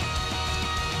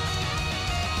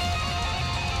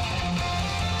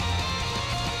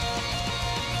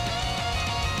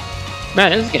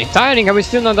 Man, this is getting tiring. Are we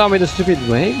still not done with the stupid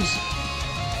waves?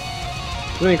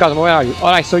 Blooming Cosmo, where are you?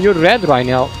 Alright, so you're red right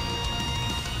now.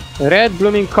 Red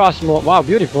Blooming Cosmo. Wow,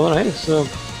 beautiful, right? So,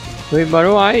 with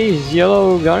maroon eyes,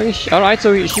 yellow garnish. Alright,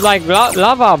 so she like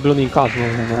lava Blooming Cosmo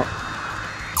right now.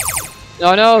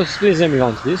 Oh no, please let me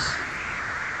launch this.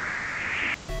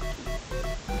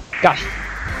 Gosh.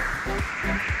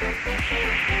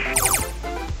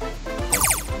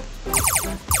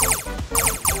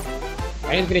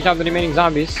 I need to finish up the remaining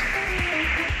zombies.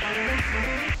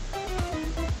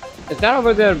 Is that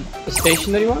over there a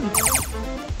stationary one?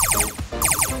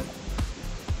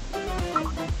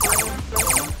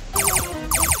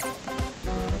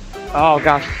 Oh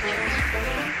gosh.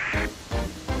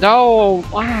 No,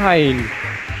 fine.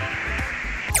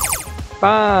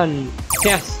 Fun.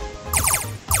 Yes.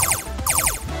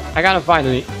 I gotta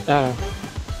finally.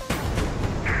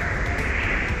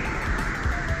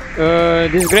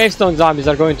 These gravestone zombies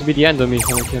are going to be the end of me,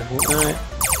 so I'm careful. Alright.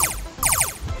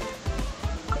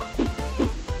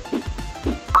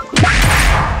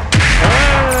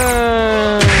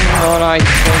 Alright.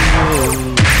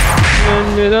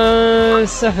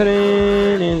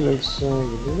 Suffering in the sun.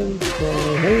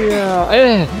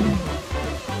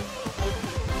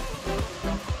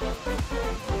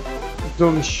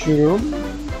 Dumb shroom.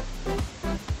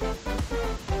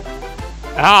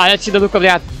 Ah, let's see the look of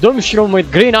that Doom Shroom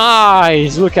with green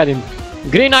eyes. Look at him.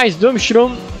 Green eyes Doom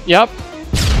Shroom. Yep.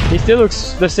 He still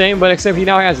looks the same, but except he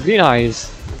now has green eyes.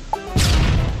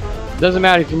 Doesn't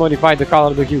matter if you modify the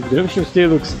color of the hue. Doom Shroom still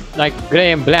looks like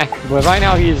gray and black, but right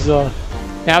now he's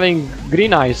having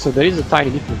green eyes, so there is a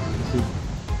tiny difference.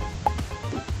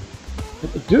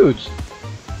 Dude.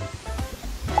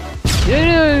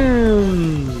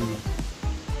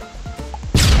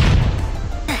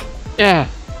 Yeah.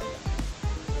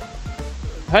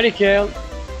 Hurricane,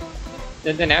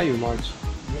 and then now you march.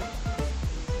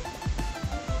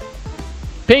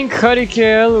 Pink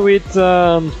Hurricane with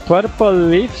purple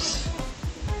leaves.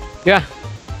 Yeah.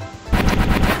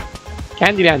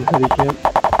 Candyland Hurricane.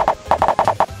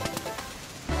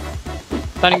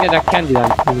 Starting to get that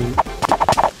Candyland feeling.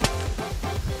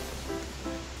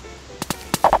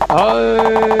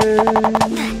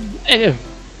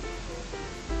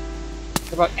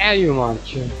 What about Alu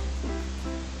Marcher?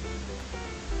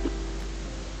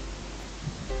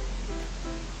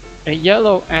 A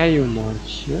yellow Alu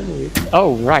Marcher.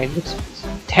 Oh, right. Looks.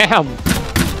 Damn!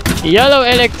 Yellow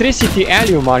electricity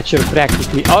Alu Marcher,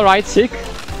 practically. Alright, sick.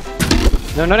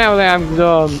 No, I'm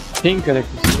the pink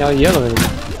electricity. Now yellow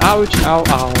electricity. Ouch, ow,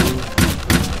 ow.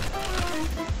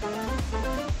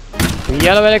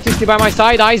 Yellow electricity by my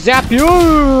side. I zap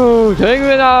you! Take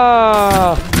it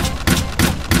off!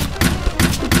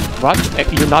 What?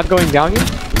 You're not going down yet?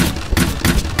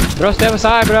 Bro, step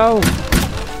aside, bro.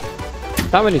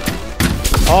 It.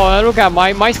 Oh, look at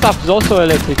my stuff is also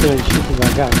electrical and shooting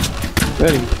like that.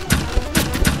 Very.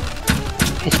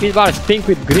 HP bar is pink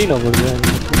with green over there.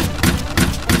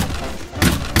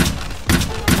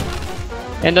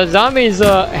 And the zombies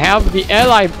have the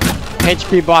ally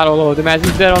HP bar all over them as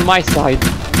if they're on my side.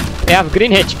 They have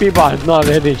green HP bar, not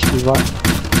red HP bar.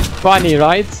 Funny,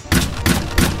 right?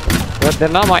 But they're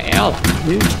not my ally.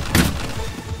 Dude.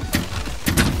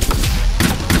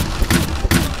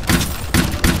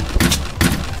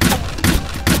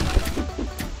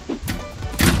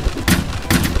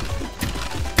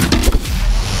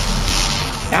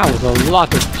 That was a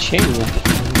lot of chain reaction.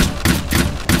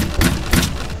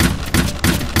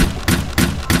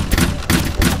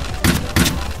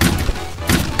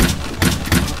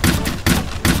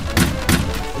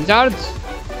 Darts!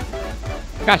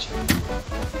 Gotcha!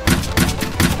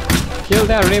 Kill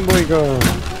that rainbow girl!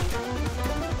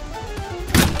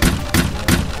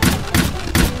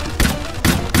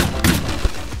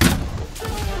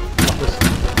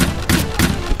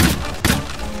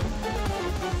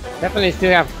 Definitely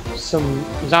still have some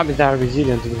zombies that are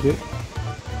resilient with it.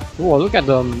 Oh, look at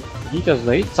the details on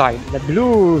the inside. The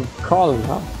blue column,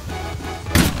 huh?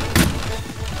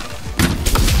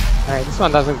 Alright, this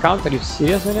one doesn't count. Are you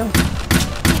serious right now?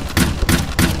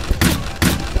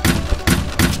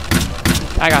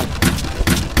 I got it.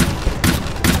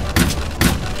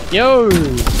 Yo!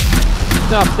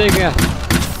 Stop taking it.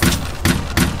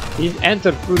 He's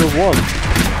entered through the wall.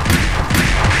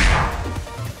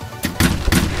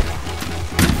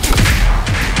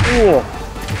 Whoa.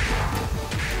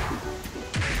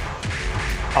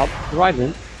 Up, right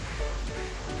then.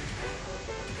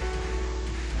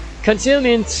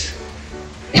 Concealment.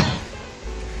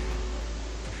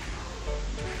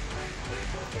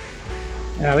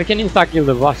 Yeah, we can insta kill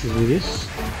the bosses with this.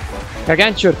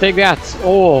 Gargantua, take that.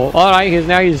 Oh, alright,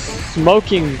 he's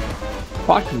smoking.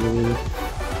 Fucking.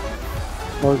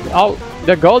 Oh,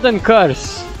 the golden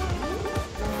curse.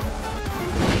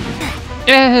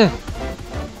 Yeah.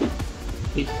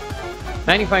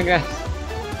 Magnifying glass.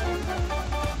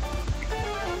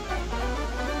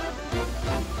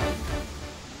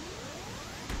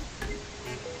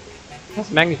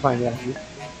 That's magnifying glass.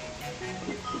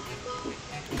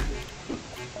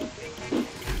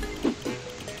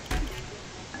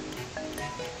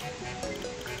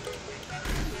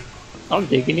 I'm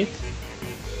taking it.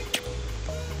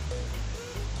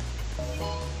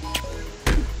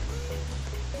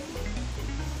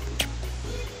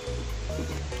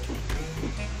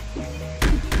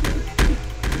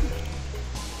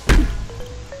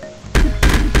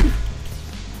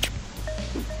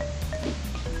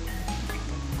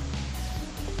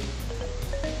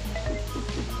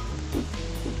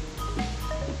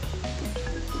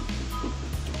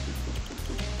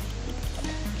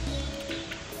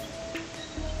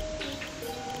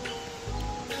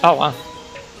 Oh wow.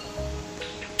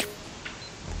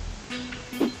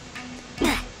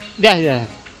 Yeah.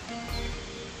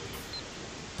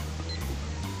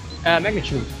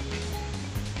 Magnitude.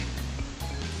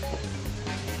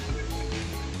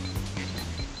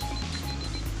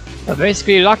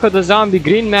 Basically, Lock of the Zombie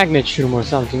Green Magnitude or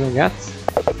something like that.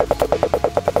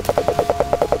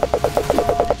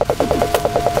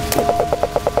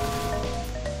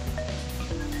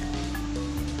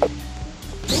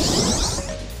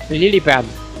 The lily pad.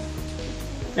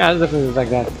 Yeah, that's definitely like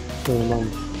that for the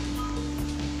moment.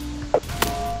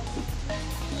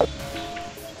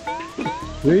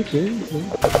 Wait.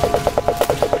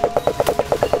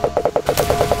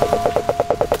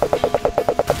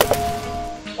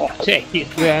 Oh, take this,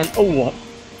 man. Oh, what?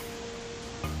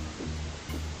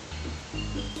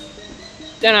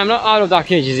 Then I'm not out of dark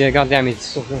ages yet, goddammit.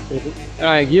 So frustrating.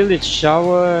 Alright, Gilded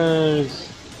Showers.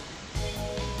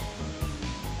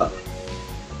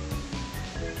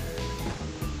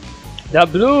 The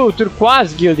blue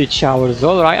turquoise Gilded Showers,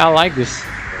 alright, I like this.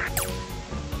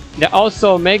 That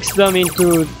also makes them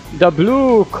into the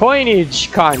blue coinage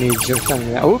carnage or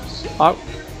something like that. Oops. Oh.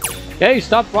 Hey,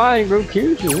 stop fighting, bro,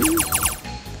 kill you.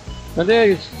 But there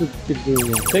you stupid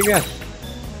doing it. Take that.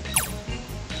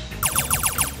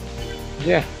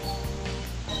 Yeah.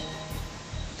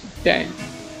 Damn.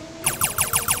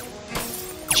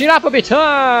 Cheer up a bit,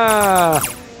 huh?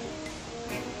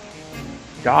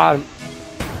 God.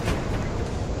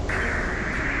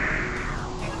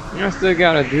 I still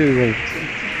gotta do it.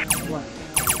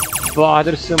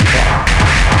 Bothersome. Yeah.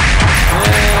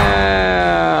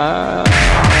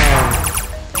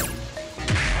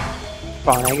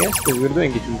 Fine, I guess, because we're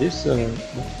doing it in this.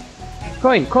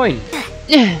 Coin.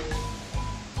 Yeah.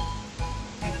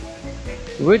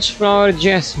 Witchflower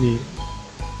Jasmine.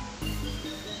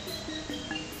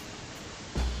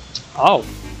 Oh.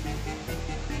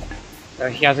 So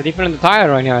he has a different attire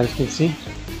right now, as you can see.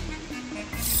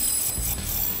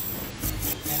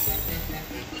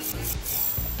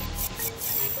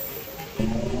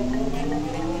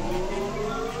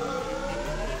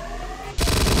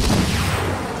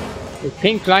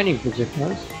 Pink lining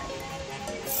projectiles.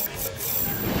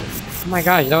 Oh my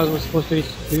gosh, that was supposed to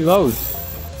reload.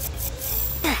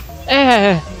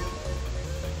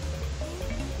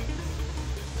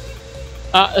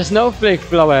 A snowflake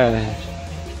flower.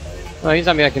 Oh, he's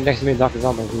something I can decimate Dr.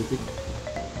 Zombie.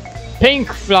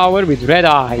 Pink flower with red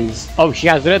eyes. Oh, she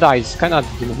has red eyes. Kinda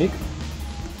demonic.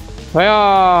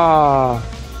 Oh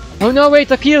no,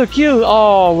 wait, a kill.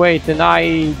 Oh, wait, and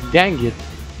I. Dang it.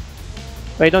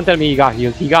 Wait, don't tell me he got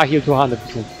healed. He got healed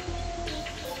 200%.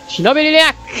 Shinobi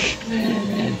Liliac!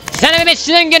 Son of a bitch,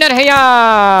 get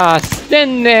here!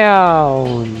 Stand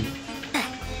down!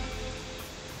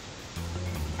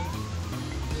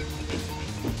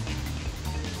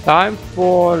 Time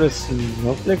for the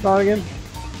snowflake again.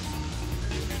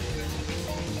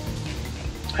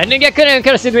 I didn't get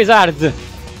cursed wizard!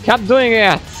 Kept doing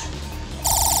it!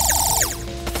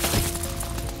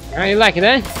 You like it,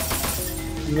 eh?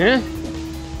 Yeah?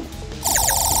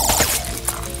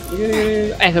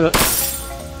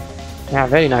 Yeah,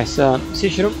 very nice.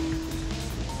 Seashroom.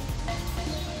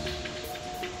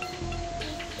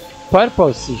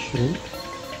 Purple seashroom.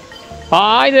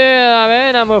 Hi there,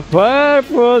 man, I'm a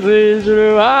purple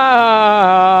seashroom.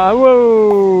 Ah,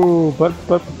 whoa!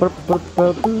 Purple.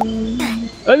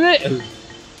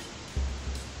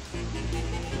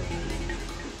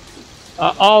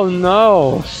 Oh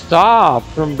no! Stop!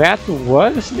 From bad to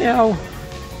worse now?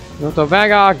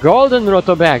 Rotobaga, golden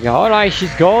Rotobaga. Alright,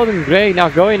 she's golden, great. Now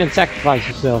go in and sacrifice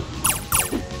yourself.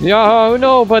 Yeah,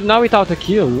 no, but now without a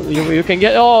kill. You can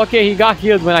get... Oh, okay, he got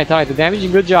healed when I tried the damage.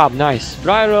 Good job, nice.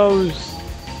 Briar Rose.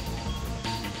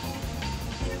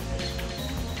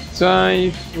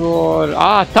 Time for...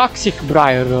 Ah, toxic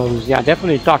Briar Rose. Yeah,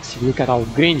 definitely toxic. Look at how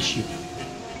green she...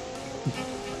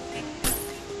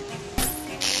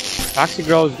 Toxic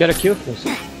Rose, get a kill first.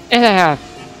 Yeah.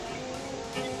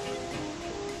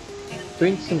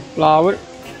 Twin Sunflower.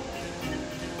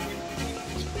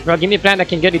 Bro, give me a plant that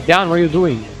can get it down. What are you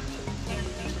doing?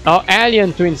 Oh,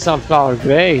 Alien Twin Sunflower.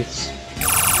 Great.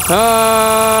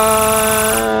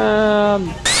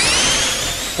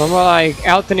 From like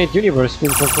alternate universe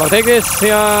Twin Sunflower. Take this.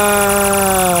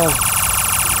 A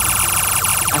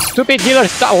stupid healer.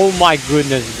 Oh my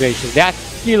goodness gracious. That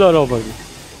healer over me.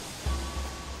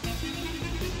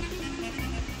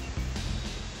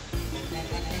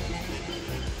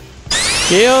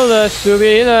 Kill the stupid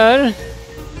healer.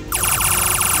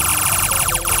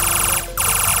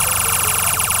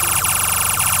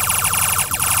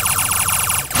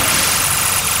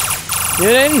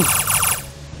 Get in!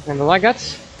 And like that.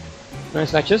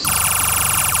 Nice matches.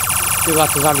 Still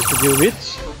lots of zombies to deal with.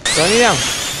 Turn it down.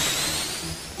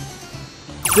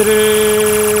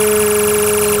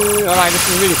 Alright, this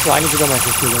is really slow. I need to go back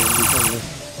and kill them.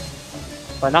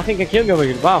 But nothing can kill me over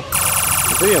here. Wow.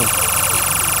 Good deal.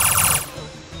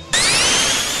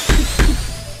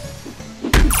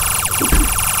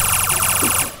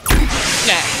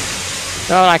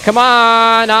 Alright, come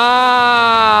on!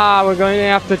 Ah, we're going to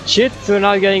have to cheat. We're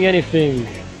not getting anything.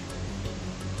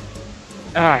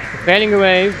 Alright, failing a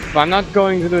wave. I'm not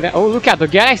going to do that. Oh, look at the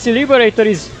Galaxy Liberator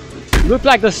is... Look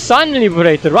like the Sun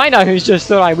Liberator. Right now he's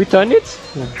just... Alright, we turn it.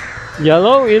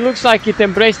 Yellow. It looks like it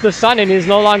embraced the sun and is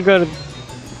no longer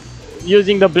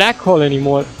using the black hole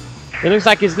anymore. It looks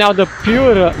like it's now the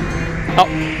pure... Oh.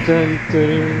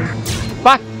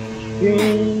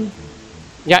 Fucking...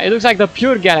 Yeah, it looks like the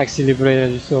pure Galaxy Liberator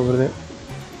is over there.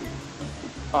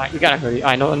 Alright, you gotta hurry.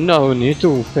 I know, no need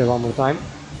to fail one more time.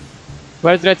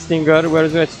 Where's Red Stinger?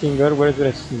 Where's Red Stinger? Where's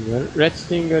Red Stinger? Red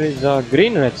Stinger is a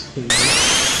green Red Stinger.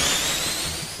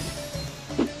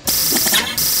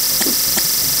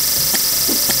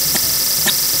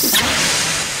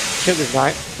 Kill this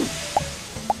guy.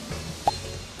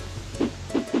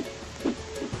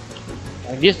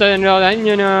 This doesn't know.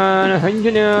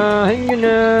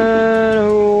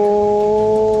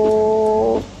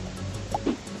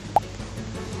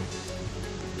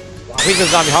 He's a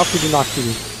zombie, how could you not kill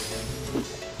him?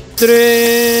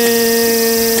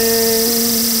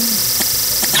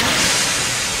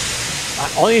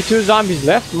 Only 2 zombies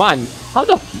left? Man, how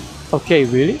the... Okay,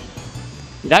 really?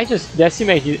 Did I just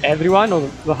decimate everyone?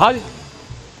 Or how did...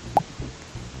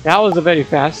 That was a very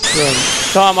fast run.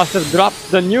 So I must have dropped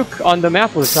the nuke on the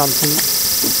map or something.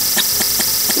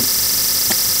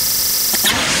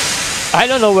 I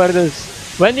don't know where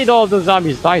this... When did all the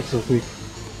zombies die so quick?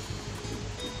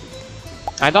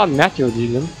 I thought Matthew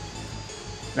did them.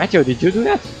 Matthew, did you do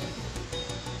that?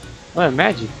 What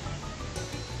magic.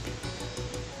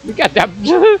 Look at that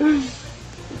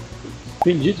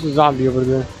Pinjitsu zombie over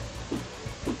there.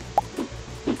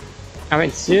 I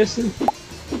mean, seriously?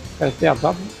 Gotta stay up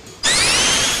top.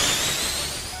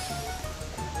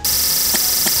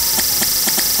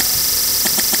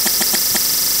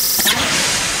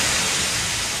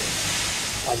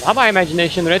 Not my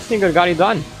imagination, Red Stinger got it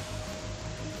done.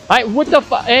 What the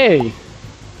fuck? Hey!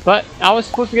 But I was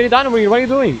supposed to get it done over here, what are you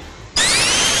doing?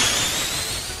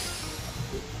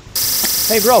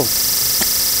 Hey bro!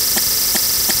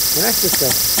 The next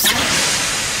step.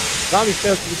 Zombie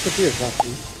failed to disappear,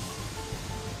 actually.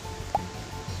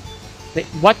 Hey,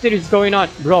 what is going on?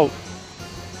 Bro!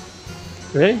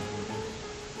 Really?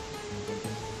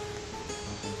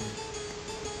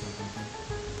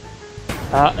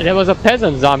 There was a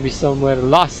peasant zombie somewhere,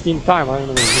 lost in time, I don't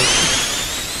know.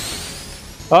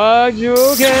 You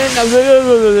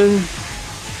can...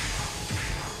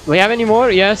 We have any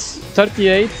more? Yes,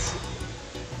 38.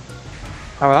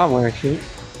 How am I actually?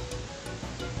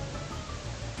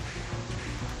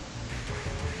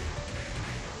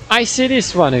 I see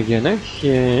this one again,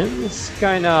 okay. It's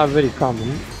kinda very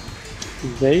common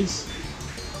these days.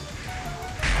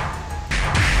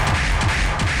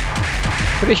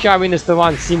 Pretty sure I witnessed the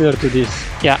one similar to this.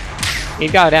 Yeah,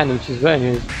 it got random, which is very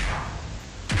nice.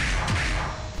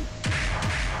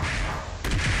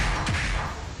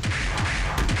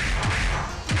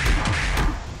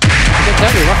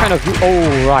 Tell me what kind of...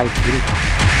 Oh right.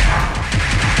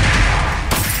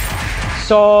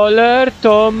 solar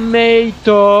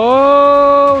tomato,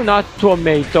 not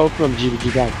tomato from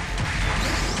GVG guy.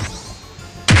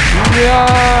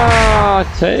 Yeah,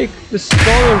 take the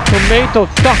solar tomato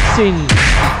toxin.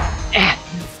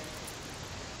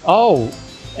 Oh,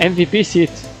 MVP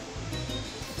seed.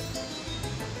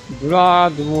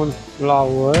 Blood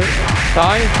moonflower.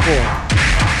 Time for.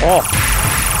 Oh,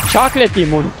 chocolatey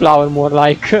moonflower, more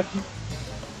like.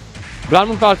 Blood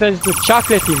moonflower turns into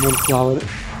chocolatey moonflower.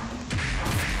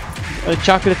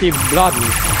 Chocolatey blood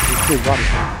moonflower.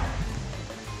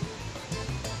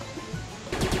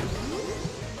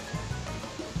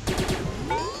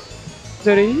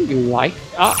 You like?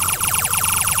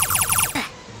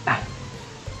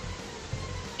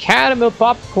 Caramel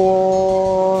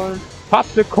popcorn. Pop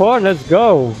the corn, let's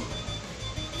go.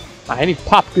 I need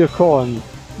pop the corn.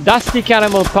 Dusty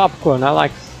caramel popcorn. I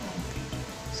like.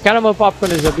 Caramel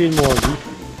popcorn is a bit more beefy.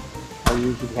 I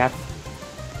usually have.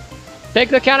 Take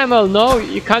the caramel. No,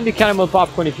 you can't be caramel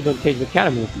popcorn if you don't taste the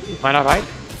caramel. Am I not right?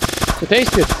 So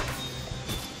taste it.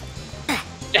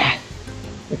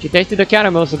 But you tasted the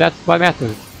caramel, so that's what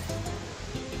matters.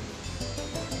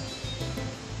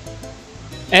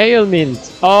 Ale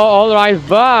mint. Oh, alright,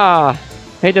 bah.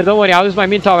 Hey there, don't worry, I'll use my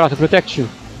mint aura to protect you.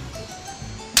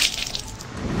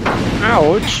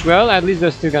 Ouch. Well, at least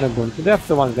they're still gonna burn to death,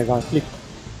 the ones that got flipped.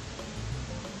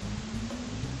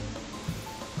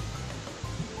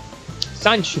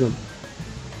 Sunshroom.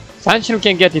 Sunshroom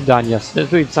can get it done, yes. Let's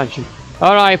do it, Sunshroom.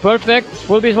 Alright, perfect.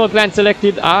 Full beast mode plan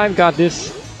selected. I've got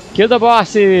this. Kill the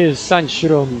bosses,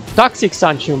 Sunshroom. Toxic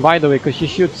Sunshroom, by the way, because she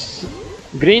shoots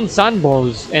green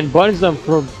sunballs and burns them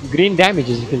for green damage,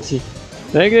 as you can see.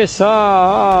 Take this.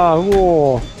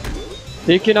 Whoa.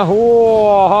 Taking a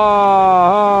whoa.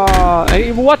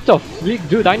 Hey, what the freak,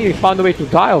 dude? I nearly found a way to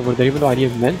die over there, even though I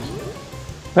didn't meant.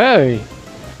 Hey.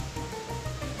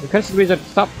 The cursed wizard,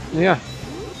 stop. Yeah.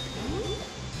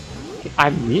 I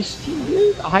missed him,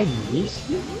 dude. I missed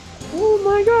him. Oh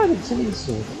my god, it's an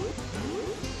insult.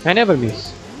 I never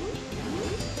miss.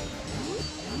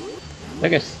 I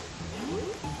guess.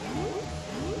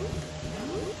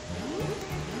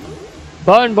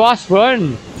 Burn, boss,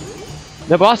 burn!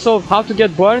 The boss of how to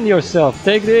get burned yourself.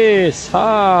 Take this!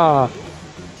 Ha!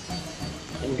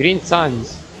 And green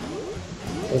suns.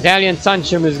 The alien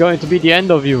Sunshroom is going to be the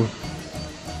end of you.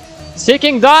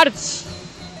 Seeking darts!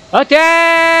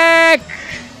 Attack!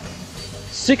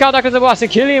 Seek out Dr. Boss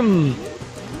and kill him!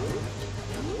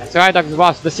 That's right, Dr.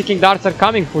 Boss, the seeking darts are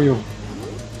coming for you.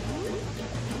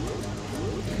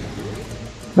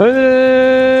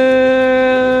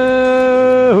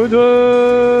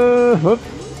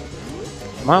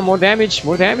 Come on, more damage,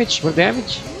 more damage, more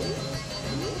damage.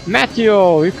 Matthew,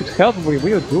 you could help. What are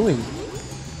you doing?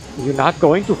 You're not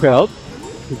going to help.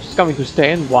 You're just coming to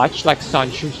stay and watch like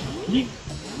Sunshroom. You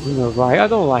know why? I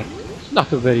don't like it. It's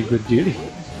not a very good deal.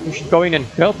 You should go in and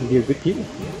help and be a good team.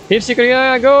 Thief Seeker,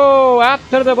 yeah, go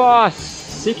after the boss.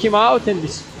 Seek him out and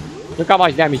look how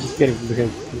much damage he's getting from the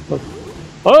head.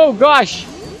 Oh gosh!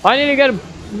 I nearly got.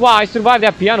 Wow, I survived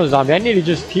that piano zombie. I nearly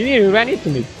he nearly ran into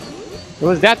me. It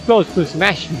was that close to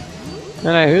smash me.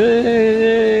 And I.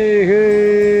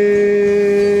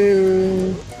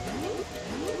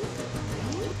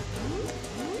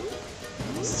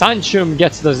 Sunshroom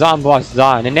gets the zombie boss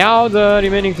done. And now the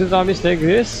remaining two zombies take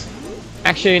this.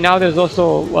 Actually, now there's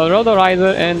also a Roto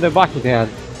Rider and the Bucket Head.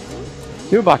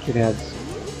 Two Bucket Heads.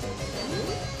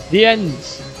 The end.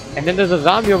 And then there's a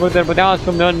zombie over there, but that was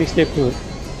from the unmixtape tour.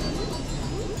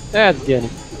 That's the end.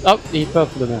 Oh, he fell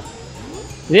for the map.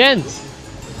 The end.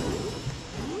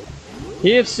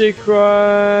 Thief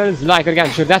Seekers. Like again,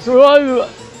 sure. That's. Whoa!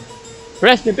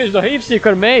 Rest in peace, the Thief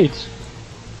Seeker mate.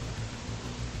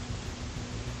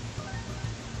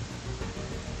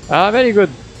 Very good.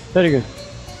 Very good.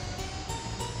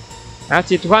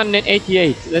 That's it,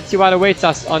 288. Let's see what awaits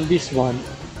us on this one.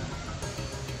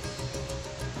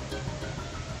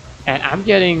 And I'm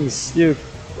getting still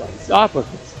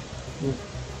opposites.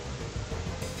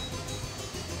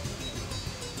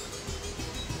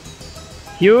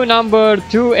 Hue number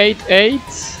 288.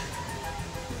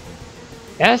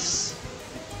 Yes.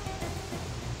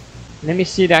 Let me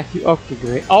see that. Okay,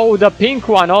 great. Oh, the pink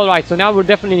one. Alright, so now we're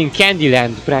definitely in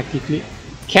Candyland practically.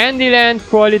 Candyland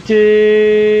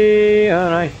quality.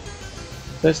 Alright.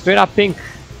 So straight up pink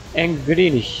and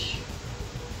greenish.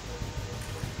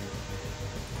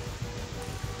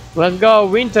 Let's go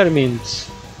Winter Mint.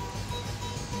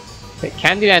 Okay,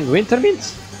 Candyland Winter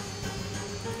Mint?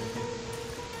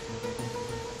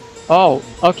 Oh,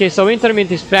 okay, so Winter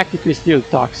Mint is practically still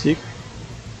toxic.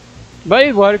 But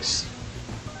it works.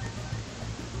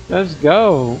 Let's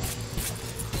go.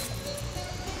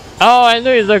 Oh, I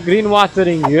know it's a green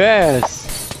watering, yes.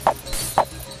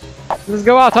 Let's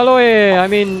go out, Aloe. I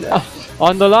mean,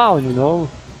 on the lawn, you know.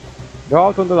 Go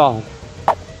out on the lawn.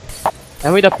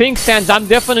 And with the pink sands, I'm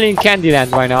definitely in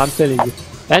Candyland right now, I'm telling you.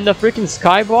 And the freaking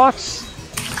skybox.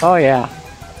 Oh yeah.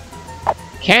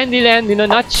 Candyland in a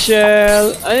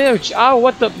nutshell. Oh,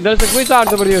 what the? There's a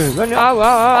wizard over here.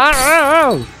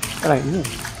 Right.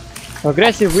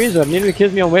 Aggressive wizard nearly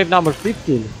kills me on wave number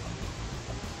 15.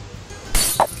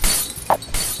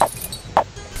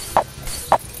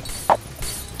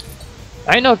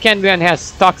 I know Candyland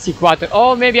has toxic water.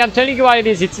 Oh, maybe I'm telling you what it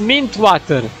is. It's mint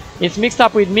water. It's mixed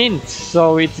up with mint,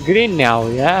 so it's green now.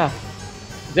 Yeah,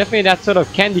 definitely that sort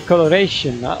of candy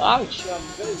coloration. Ouch!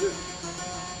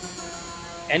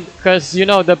 And because you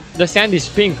know the sand is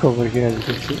pink over here, as you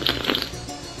can see.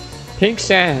 Pink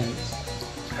sand.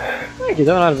 I don't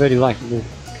know very like this.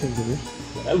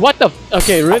 What the?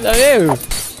 Okay,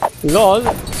 lol.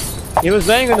 He was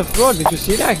laying on the floor. Did you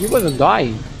see that? He wasn't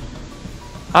dying.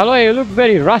 Aloy, you look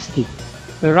very rusty.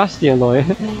 Rusty, Aloy.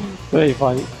 Very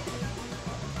funny.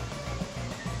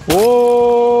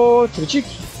 Oh, to the cheek.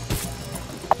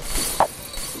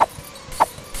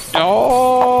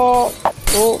 Oh,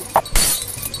 oh.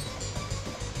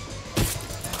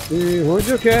 Who'd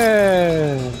you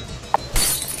care?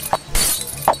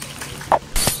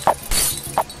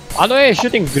 Aloy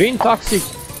shooting green toxic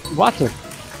water.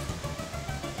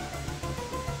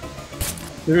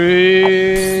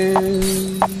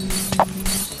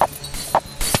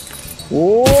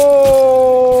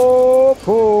 Oh,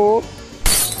 poop.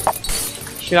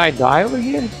 Should I die over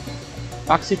here?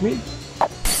 Toxic meat?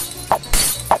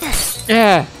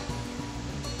 Yeah.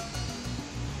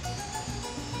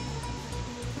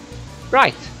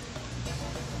 Right.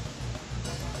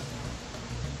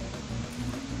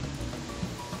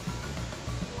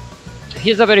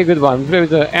 Here's a very good one. With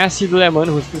the acid lemon,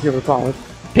 who's pretty overpowered.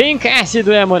 Pink acid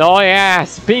lemon, oh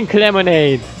yes, pink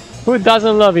lemonade. Who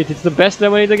doesn't love it? It's the best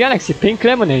lemonade in the galaxy, pink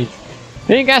lemonade.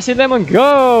 Pink acid lemon,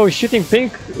 go! Shooting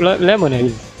pink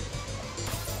lemonade.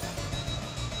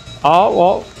 Oh,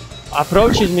 well,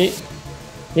 approaches me.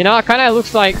 You know, it kinda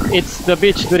looks like it's the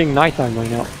beach during nighttime right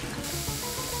now.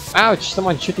 Ouch,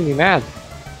 someone's shooting me mad.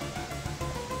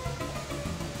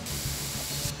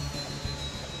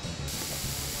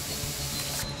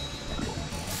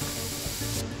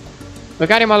 Look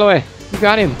at him, Aloe. You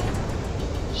got him.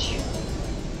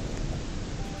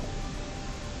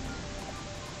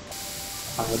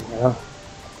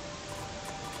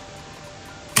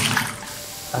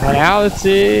 Now let's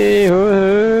see.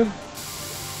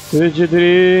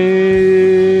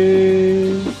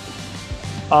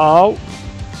 Oh,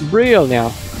 real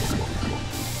now.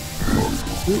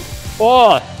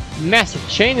 Oh, massive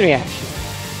chain reaction.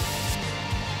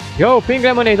 Yo, pink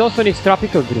lemonade also needs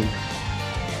tropical drink.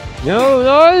 No,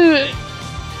 no!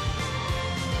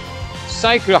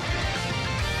 Cyclops!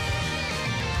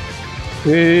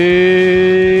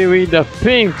 With the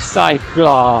pink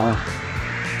Cyclone!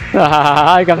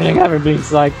 I can't have a pink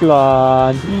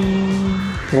Cyclone!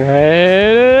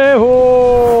 Hey,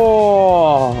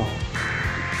 ho!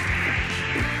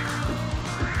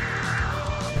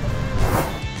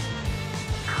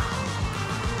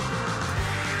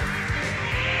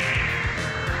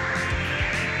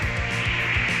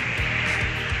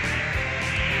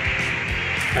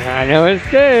 I know it's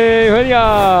good.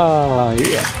 Yeah.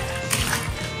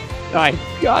 I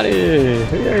got it.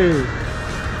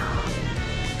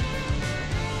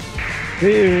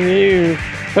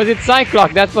 Because it's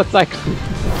Cyclops, that's what Cyclops.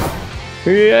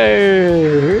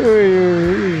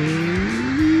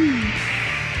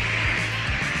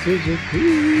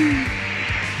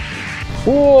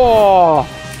 Whoa!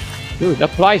 Dude,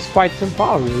 that applies quite some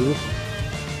power.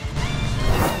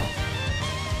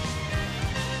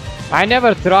 I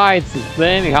never tried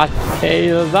flaming hot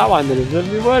tails. That one is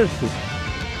really worth it.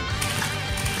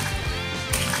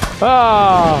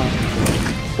 Ah!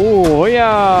 Oh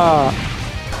yeah!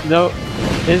 No,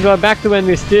 this was back to when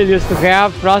we still used to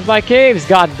have Frostbite Caves.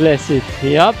 God bless it.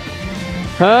 Yep.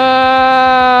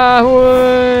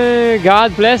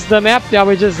 God bless the map that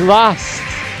we just lost.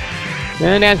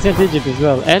 And Ancient Egypt as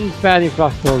well. And Paddy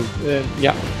Frosthold.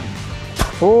 Yeah.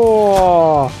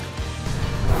 Oh!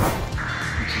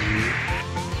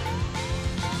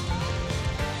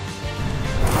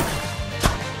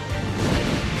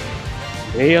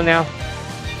 Real now.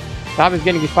 Top is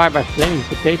getting fired by flaming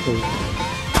potatoes.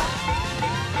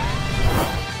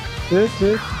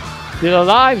 Still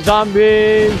alive,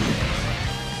 zombies!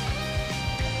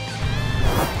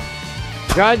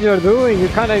 God, you're doing? You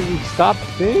can't even stop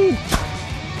things.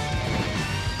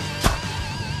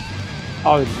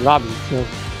 Oh, it's robbing itself.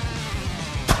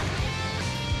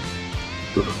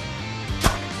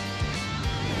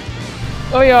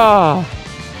 Oh yeah!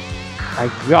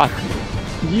 I got it.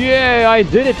 Yeah, I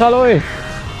did it, Aloy!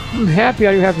 I'm happy,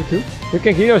 are you happy too? You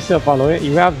can heal yourself, Aloy,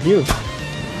 you have heal.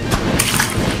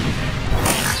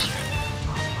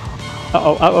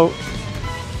 Uh-oh, uh-oh.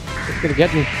 It's gonna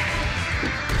get me.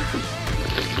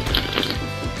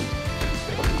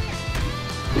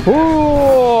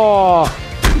 Ooh!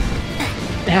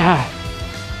 Ah.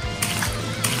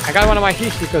 I got one of my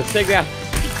heat because take that.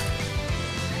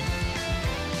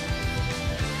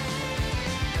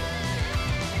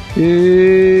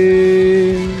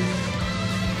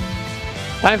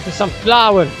 Time for some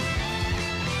flour.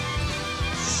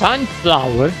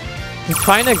 Sunflower? You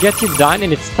trying to get it done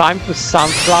and it's time for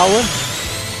sunflower?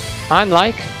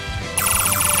 Unlike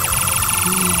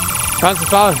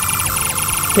sunflower.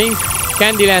 Pink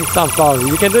Candyland sunflower.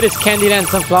 You can do this Candyland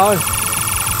sunflower.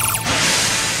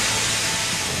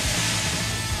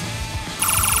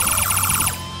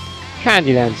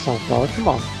 Candyland sunflower, come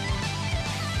on.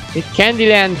 It's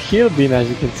Candyland Hill Beam, as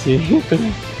you can see.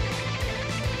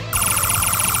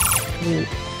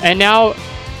 And now,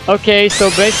 okay, so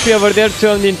basically over there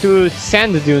turned into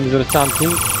sand dunes or something.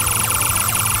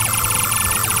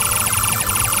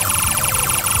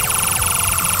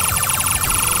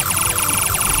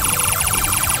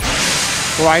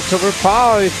 Quite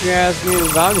overpowered if you ask me. The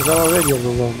round is already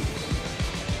overwhelmed.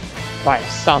 By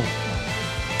some.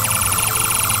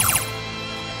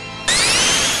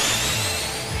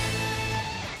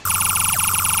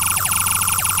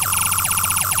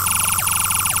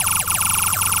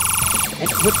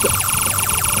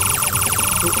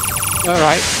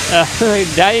 Alright,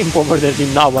 dying over there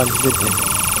in now one did it.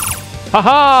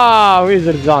 Haha!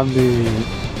 Wizard zombie!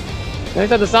 I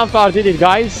thought the sunflower did it,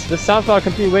 guys. The sunflower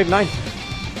complete wave 9.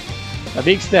 A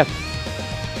big step.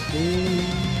 Is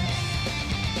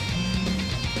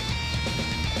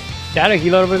that a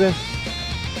healer over there?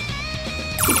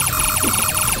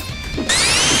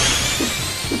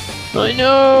 I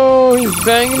know! He's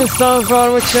banging the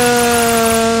sunflower, watch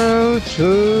out!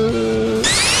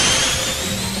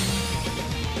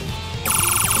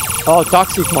 Oh,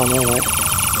 toxic one, alright.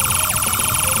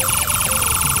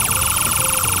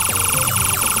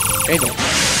 Okay then.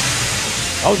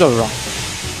 Oh, the rock.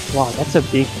 Wow, that's a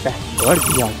big fat bird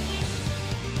beyond.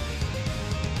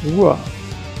 Whoa,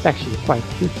 it's actually quite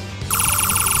cute.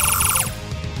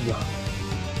 Yeah.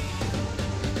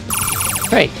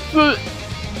 Hey!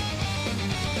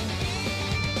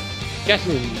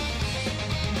 Jasmine.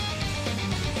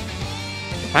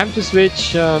 Time to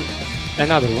switch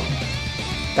another one.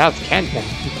 That's Cancan.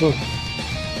 Cool.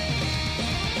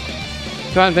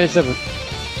 227.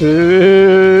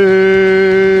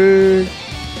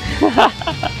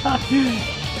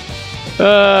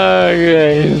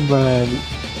 Okay, man.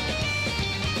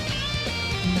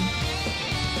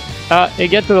 You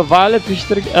get to a violet.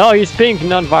 Oh, he's pink,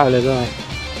 not violet. Alright.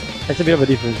 That's a bit of a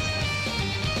difference.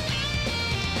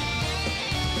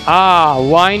 Ah,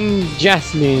 wine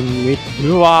jasmine with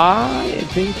blue eye. I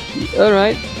think.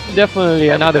 Alright. Definitely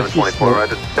another fish. Oh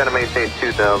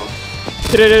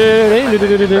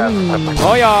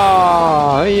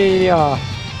yeah! Yeah!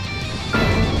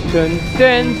 Dun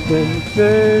dun dun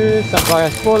dun! Sunflower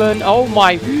has fallen. Oh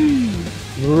my!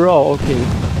 Bro, okay.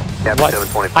 What?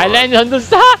 I landed on the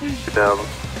star!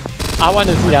 I want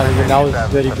to see that again. That was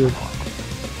very good.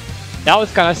 That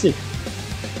was kind of sick.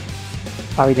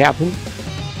 How it happened?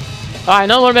 Alright,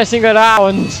 no more messing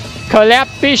around.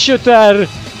 Collapse pea shooter.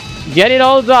 Get it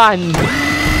all done.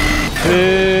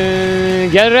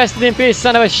 Get rested in peace,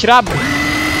 son of a shrub.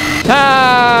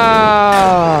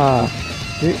 Ah!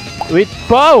 With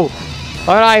bow.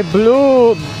 Alright,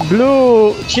 blue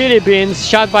chili beans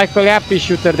shot by collapse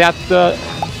shooter that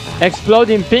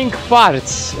exploding pink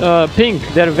farts. Pink,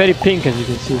 they're very pink as you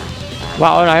can see.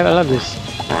 Wow, alright, I love this.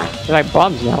 They're like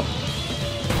bombs now.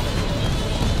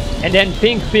 And then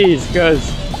pink peas, because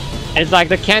it's like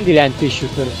the Candyland pea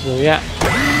shooter, so yeah.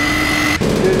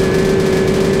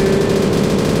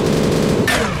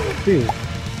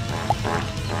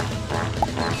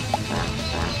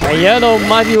 A yellow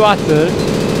muddy water.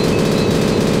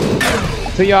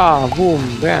 So yeah, boom,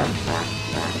 bam.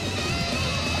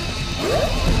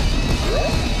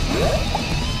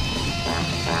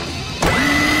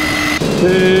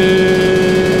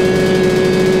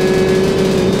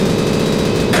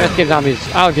 Let's get zombies.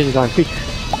 I'll get you done quick.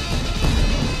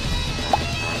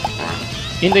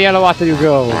 In the yellow water you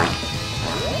go.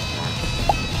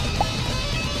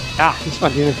 Ah, this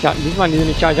one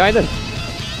didn't charge either.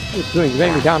 It's doing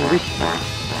very down a bit.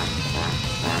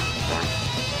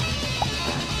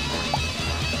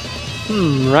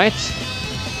 Right.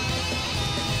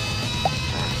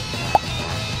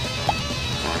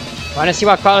 Wanna see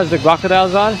what colors the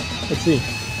crocodiles are? Let's see.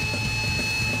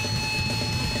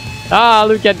 Ah,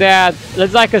 look at that.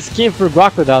 That's like a skin for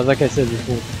crocodiles, like I said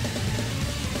before.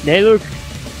 They look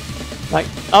like,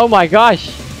 oh my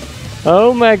gosh.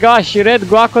 Oh my gosh, red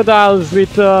crocodiles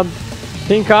with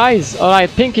pink eyes. Alright,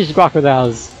 pinkish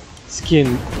crocodiles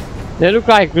skin. They look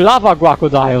like lava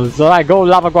crocodiles. Alright, go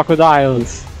lava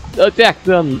crocodiles. Attack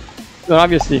them. They're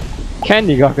obviously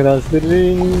candy crocodiles.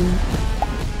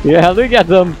 Yeah, look at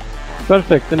them.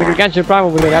 Perfect. And the Gargantuan Prime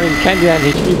over there having candy and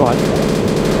HP bot.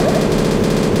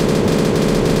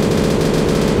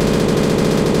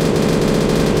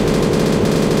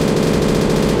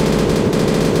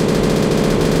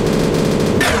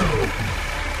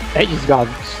 They just got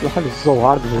slapped so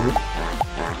hard with it.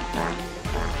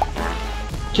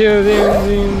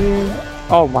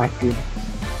 Oh my god.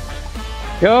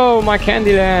 Go my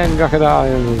Candyland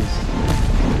crocodiles.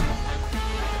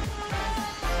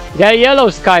 Got a yellow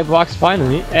skybox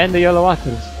finally, and the yellow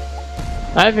waters.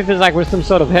 I think it feels like we're some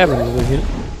sort of heaven over here.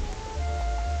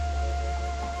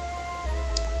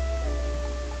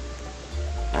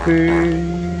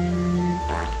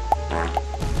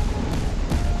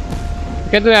 You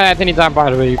can do that at any time, by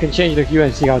the way. You can change the hue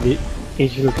and see how the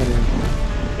each look at it.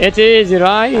 It's easy,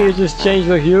 right? You just change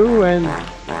the hue and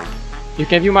you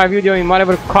can view my video in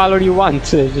whatever color you want.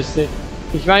 Just if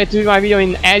you want to view my video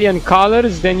in alien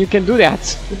colors, then you can do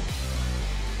that.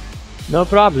 No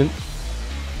problem.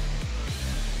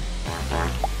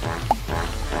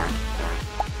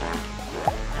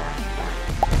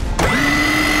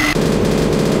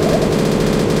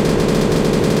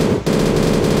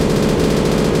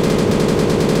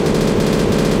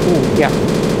 Ooh, yeah.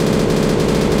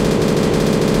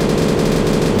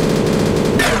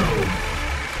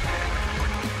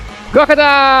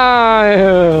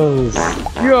 Crocodiles!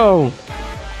 Yo!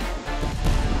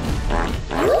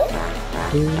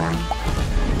 In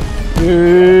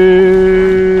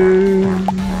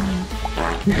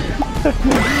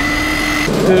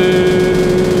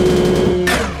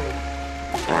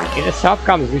the south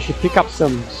comes, we should pick up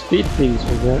some speed things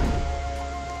for that.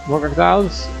 More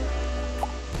crocodiles.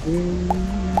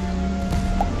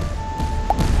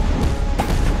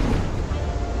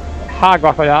 Ha,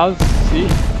 crocodiles, see?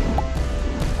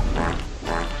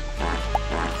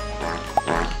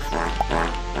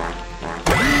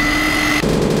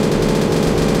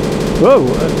 Whoa!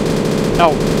 No,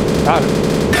 got it.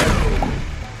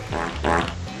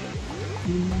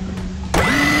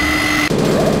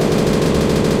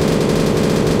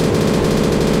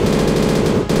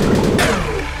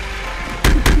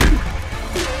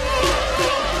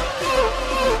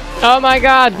 Oh my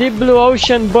god, deep blue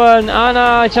ocean burn,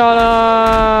 Anna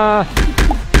Chana!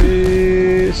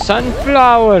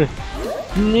 Sunflower!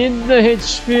 Need the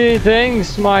HP,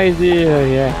 thanks my dear,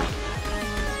 yeah.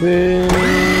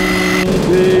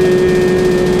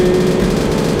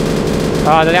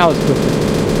 Ah, that was good.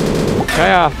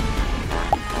 Yeah.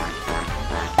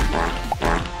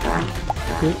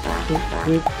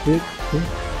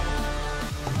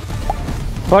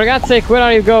 For God's sake, where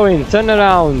are you going? Turn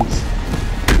around.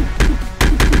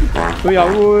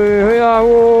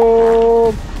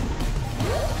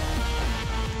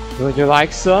 Would you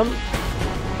like some?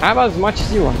 Have as much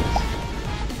as you want.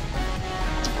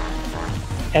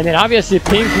 And then obviously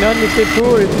pink non-mixed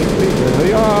food.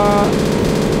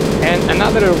 And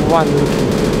another one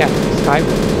looking at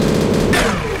skyward.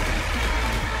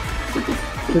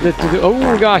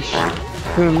 Oh gosh!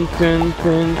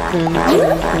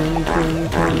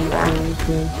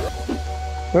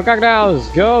 Crocodiles,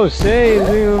 go save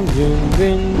them!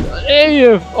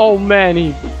 Oh man,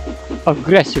 he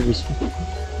aggressive.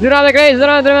 Do not agree, do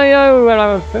not agree.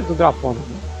 I'm going to drop one.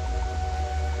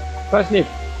 First snip.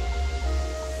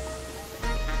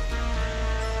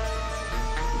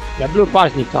 The blue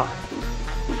parsnip time.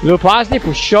 Blue parsnip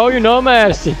will show you no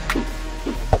mercy.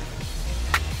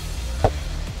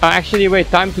 Actually,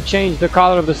 wait, time to change the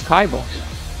color of the skybox.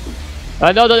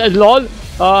 No, lol.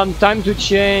 Time to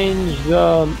change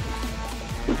the...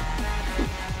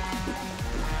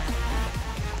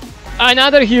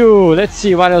 Another hue! Let's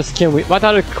see, what else can we... What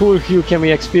other cool hue can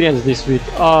we experience this with?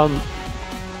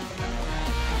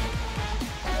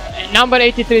 Number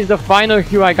 83 is the final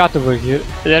hue I got over here.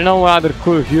 There are no other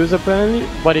cool hues apparently,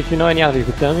 but if you know any other you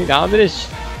could tell me. Now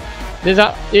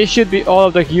it should be all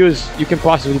of the hues you can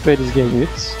possibly play this game with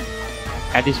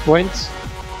at this point.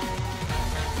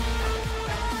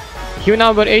 Hue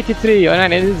number 83,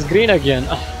 alright, and it's green again.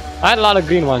 I had a lot of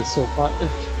green ones so far.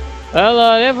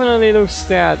 Well, definitely looks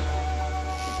that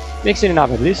mixing it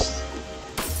up at least.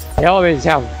 They always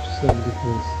have some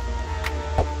difference.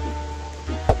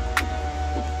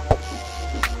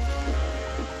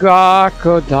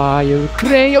 Crocodile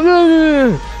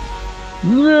crayon.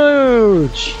 No.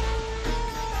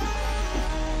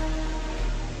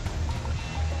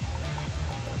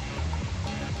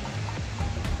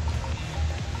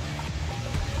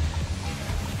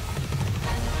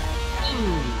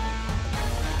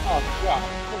 Oh god,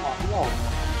 come on, no.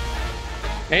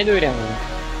 Can you do it anyway?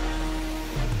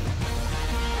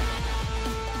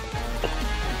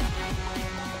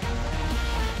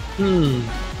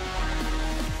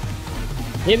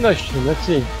 Hidden mushroom, let's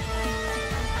see.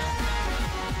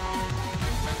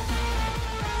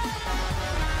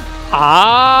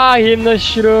 Ah, hidden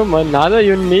mushroom, another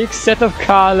unique set of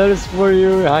colors for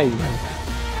you. I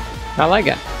like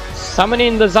it.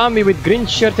 Summoning the zombie with green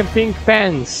shirt and pink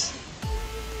pants.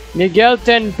 Miguel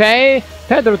Tenpei,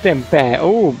 Pedro Tenpei.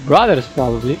 Oh, brothers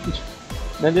probably.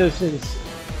 Then there's this.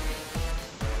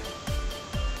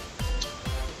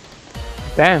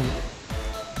 Damn.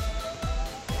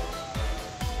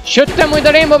 Shoot them with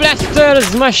the rainbow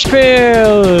blasters, mash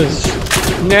pills.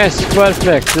 Yes,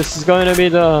 perfect. This is going to be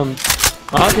the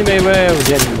ultimate way of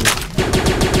getting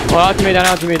it. Or ultimate and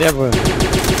ultimate ever.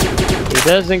 It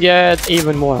doesn't get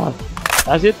even more hot.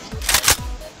 Does it?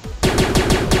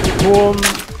 Boom.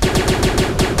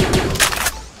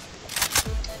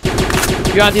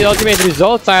 If you want the ultimate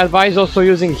results, I advise also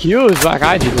using Hues like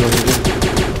I did already.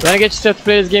 When I get set to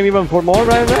play this game even for more,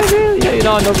 right? Yeah, you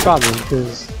know, no problem.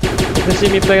 Because if you see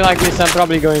me play like this, I'm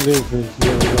probably going to do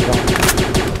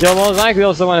it. You'll most likely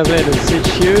also want to play the Switch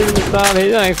Hues and stuff.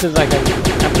 You know, it feels like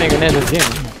I'm playing another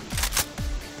game.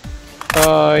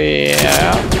 Oh,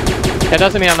 yeah. That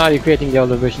doesn't mean I'm not recreating the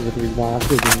older versions of this, but I'm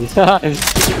still doing this.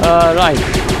 Right.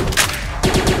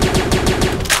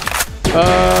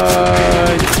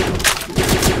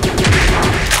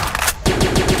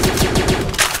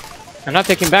 I'm not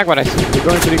taking back what I said. We're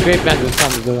going to recreate plans with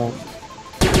some of the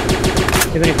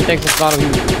even if it takes us a lot of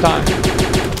time.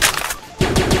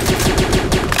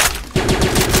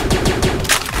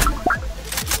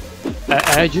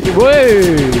 Whoa!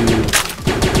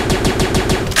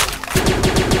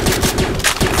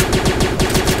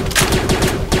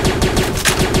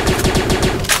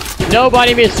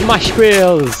 Nobody miss smash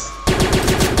wheels!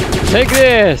 Take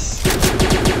this!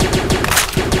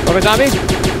 Okay, zombie?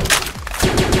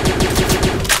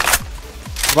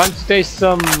 Want to taste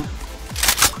some...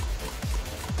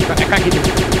 I can't hit it.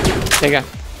 Take it.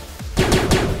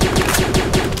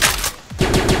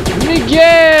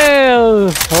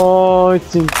 Miguel! Oh,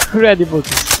 it's incredible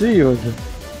to see you.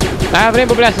 I have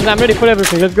rainbow blasters, I'm ready for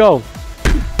everything, let's go!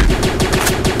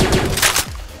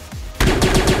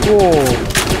 Whoa!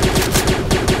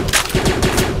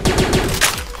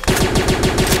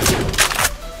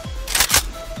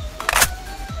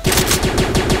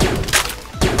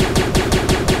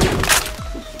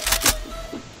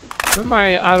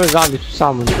 My other zombie to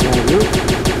summon, can I do?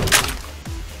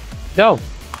 No!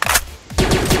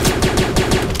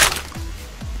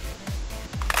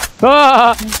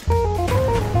 Ah!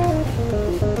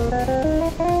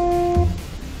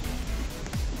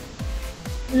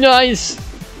 Nice!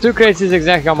 2 crates is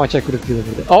exactly how much I could have killed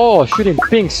with it. Oh, shooting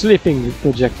pink sleeping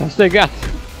projectiles. They got.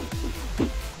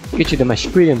 Get you the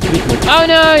Mashquirium treatment. Oh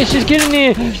no, she's killing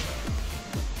me!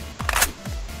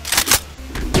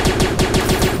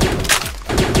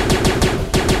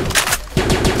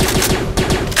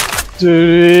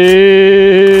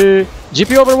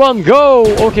 GP over 1, go!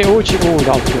 Okay, Uchi. Oh,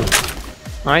 that was good.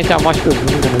 I ain't that much good.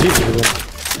 We're gonna leave it again.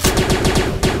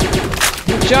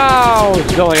 Watch out!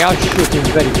 Don't worry, I'll shoot him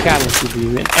very carelessly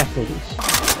and effortless.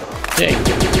 Take it.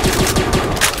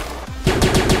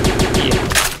 Yeah.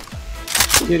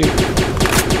 Get it.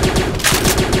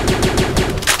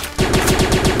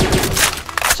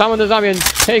 Summon the zombie and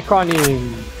take on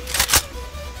him.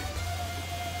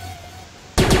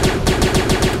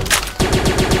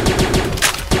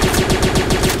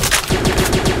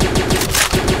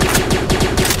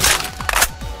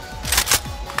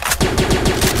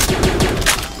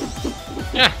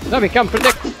 Zombie, come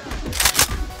protect!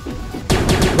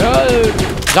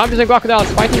 Zombies and crocodiles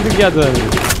fighting together!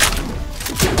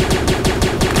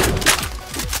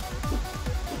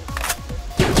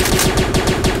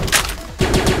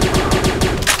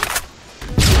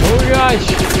 Oh gosh!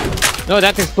 No,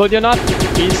 that exploded or not?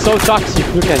 He's so toxic,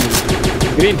 look at him.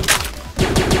 Green.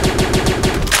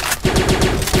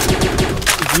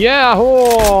 Yeah!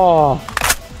 Oh,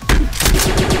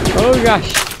 oh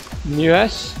gosh!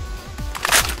 Yes.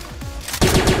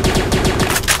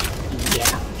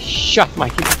 Shut my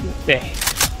kid there.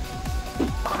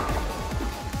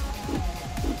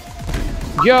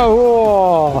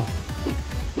 Yo!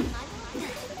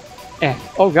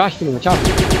 Oh gosh, too much out.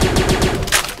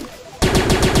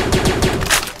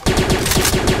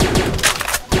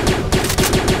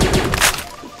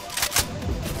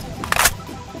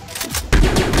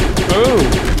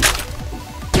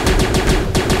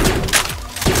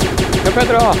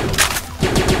 Extra!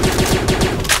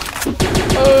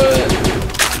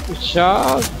 Good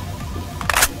shot!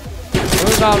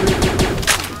 Where's our...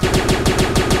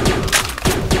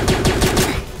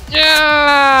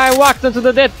 Yeah! I walked onto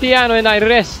the dead piano and I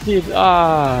rested!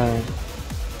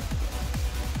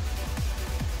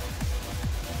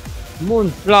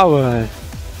 Moonflower!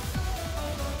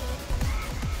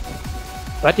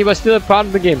 But he was still a part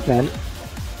of the game plan.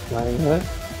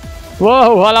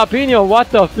 Whoa, jalapeno, what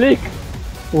the flick?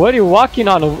 What are you walking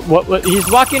on? What he's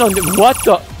walking on the, what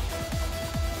the?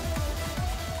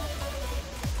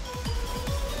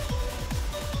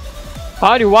 How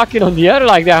are you walking on the air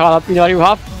like that, jalapeno? Are you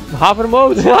hover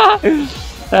mode?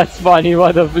 That's funny,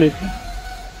 what the flick.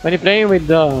 When you playing with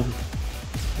the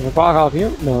power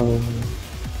jalapeno? No.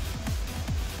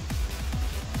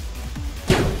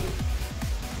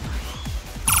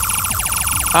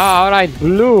 Ah, alright,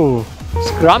 blue.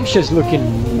 Scrumptious looking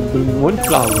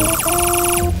moonflower.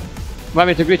 Want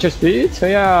me to greet your spirit? So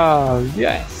yeah,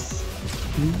 yes.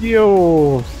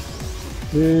 Yo.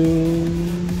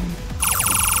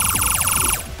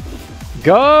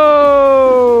 Go!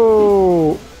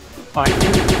 Alright,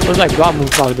 looks like God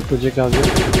moonflower the projectile there.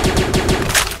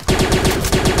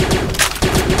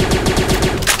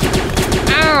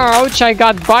 Ouch, I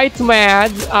got bite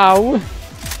mad. Ow.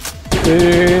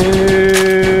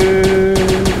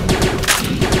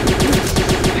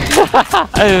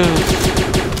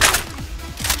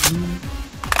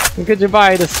 Could you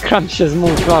buy the scrumptious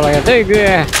moonflower? I take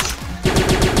that.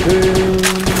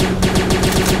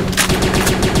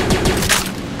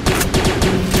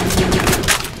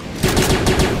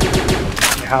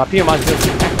 Happy must be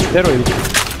steroid.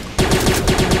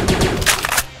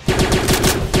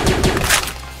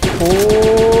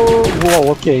 Oh,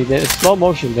 whoa, okay, there's slow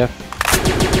motion there.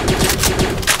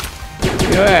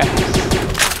 Yes.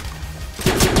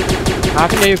 I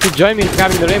think you could join me in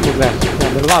grabbing the rainbow glass. Yeah,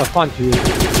 they're a lot of fun to use.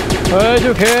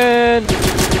 You can.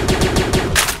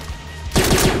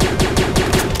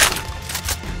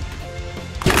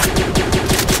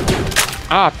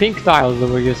 Ah, pink tiles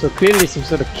over here, so clearly some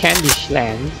sort of candish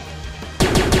land.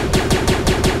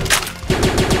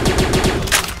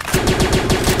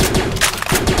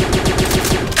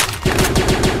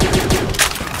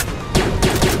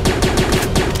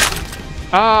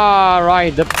 Ah,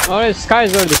 right, the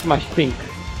skies are this much pink.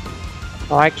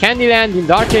 Alright, Candyland in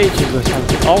Dark Ages or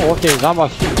something. Oh, okay,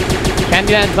 Zambas.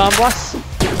 Candyland Zambas.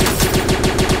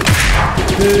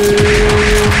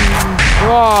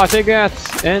 Oh, take that.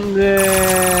 And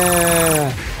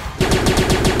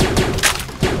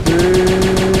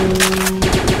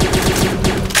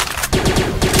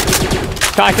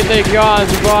I can take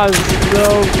yours, boss.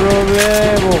 No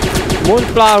problem.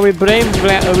 Moonflower with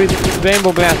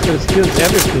Rainbow Blaster kills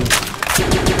everything.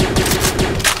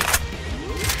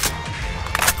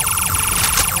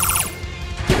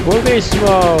 Movie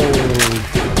smoke.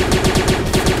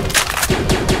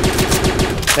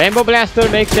 Rainbow Blaster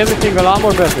makes everything a lot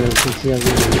more better.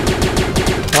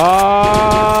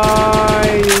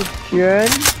 I can.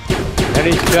 There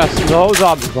is just no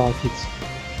doubt about it.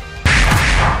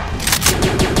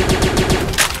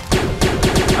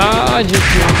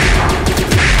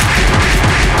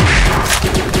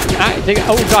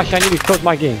 Oh gosh, I need to close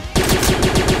my game.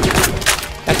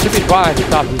 That stupid bar at the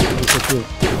top is so cool.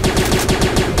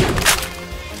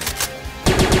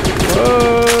 Oh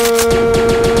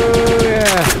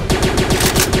yeah.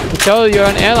 I tell you you're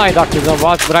an ally, Dr.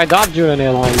 Zambas, but I doubt you're an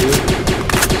ally. You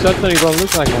certainly don't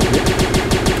look like one.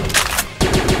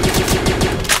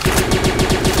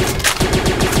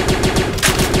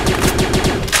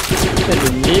 It's a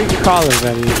unique color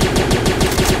variation.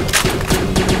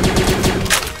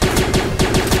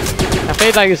 I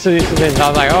played like this today, so I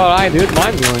was like, alright dude,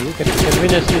 mind blowing, you can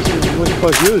finish this in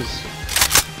multiple views.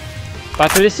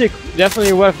 But realistic,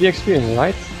 definitely worth the experience,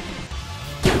 right?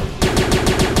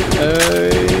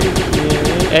 Okay.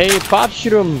 Hey, pop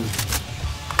shroom!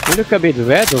 You look a bit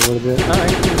red over there.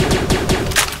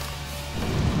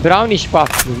 Brownish pop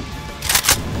shroom.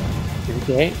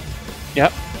 Okay.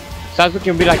 Yep. Starts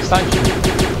looking a bit like sunshine.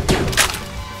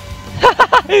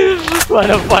 What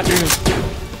a fucking...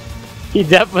 He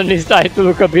definitely started to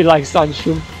look a bit like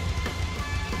Sunshroom.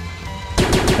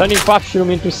 Turning Popshroom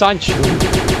into Sunshroom.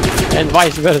 And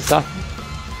vice versa.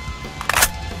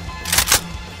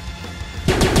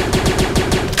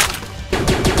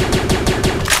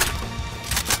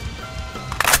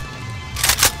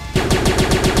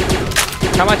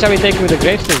 How much are we taking with the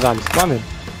gravestone zombies? Come on.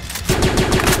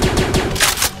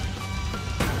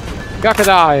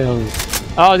 Crocodiles.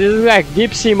 Oh, this is like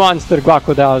deep sea monster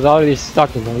crocodiles. I already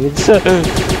stuck in them. It's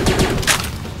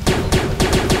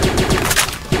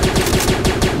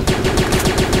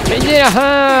It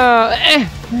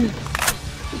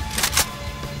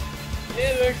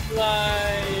looks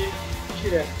like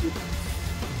shit.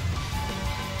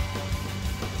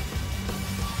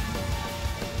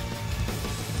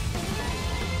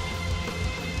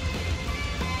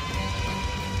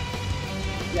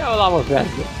 Yeah, a lot more plans,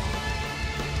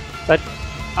 but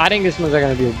I think this one's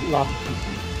gonna be a lot.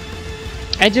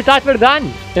 And you thought we're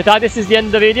done? You thought this is the end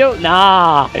of the video?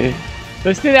 Nah,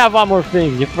 we still have one more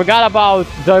thing. You forgot about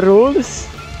the rules?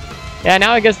 Yeah,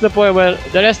 now it gets to the point where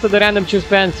the rest of the random choose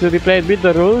plans will be played with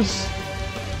the rules,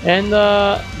 and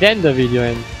then the video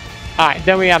ends. Alright,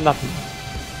 then we have nothing.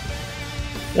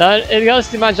 It goes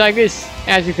pretty much like this,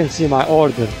 as you can see my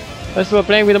order. First we're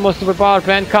playing with the most overpowered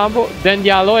plant combo, then the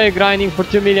alloy grinding for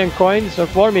 2 million coins, or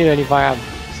 4 million if I have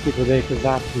skip a day, because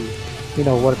I have to, you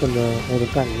know, work on the other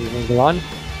plant later on.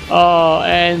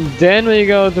 And then we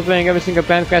go to playing every single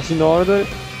plant class in order.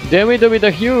 Then we do with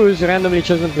the Hues, randomly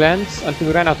chosen plants, until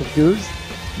we run out of Hues.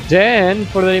 Then,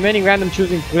 for the remaining random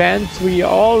choosing plants, we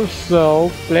also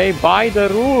play by the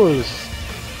rules.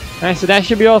 And so that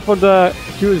should be all for the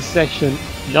Hues section.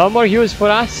 No more Hues for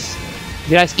us.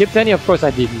 Did I skip any? Of course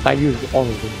I didn't. I used all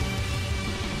of them.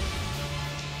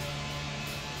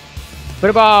 What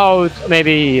about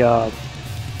maybe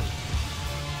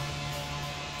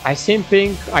I seen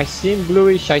pink, I seen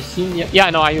bluish, I seen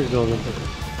yeah, no, I used all of them.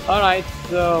 Alright,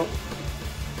 so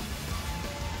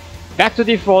back to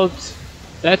default.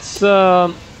 Let's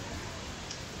the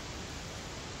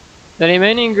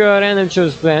remaining random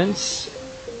choose plants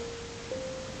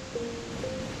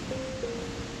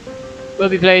will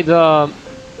be played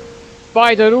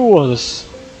by the rules.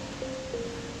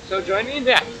 So join me in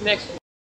that next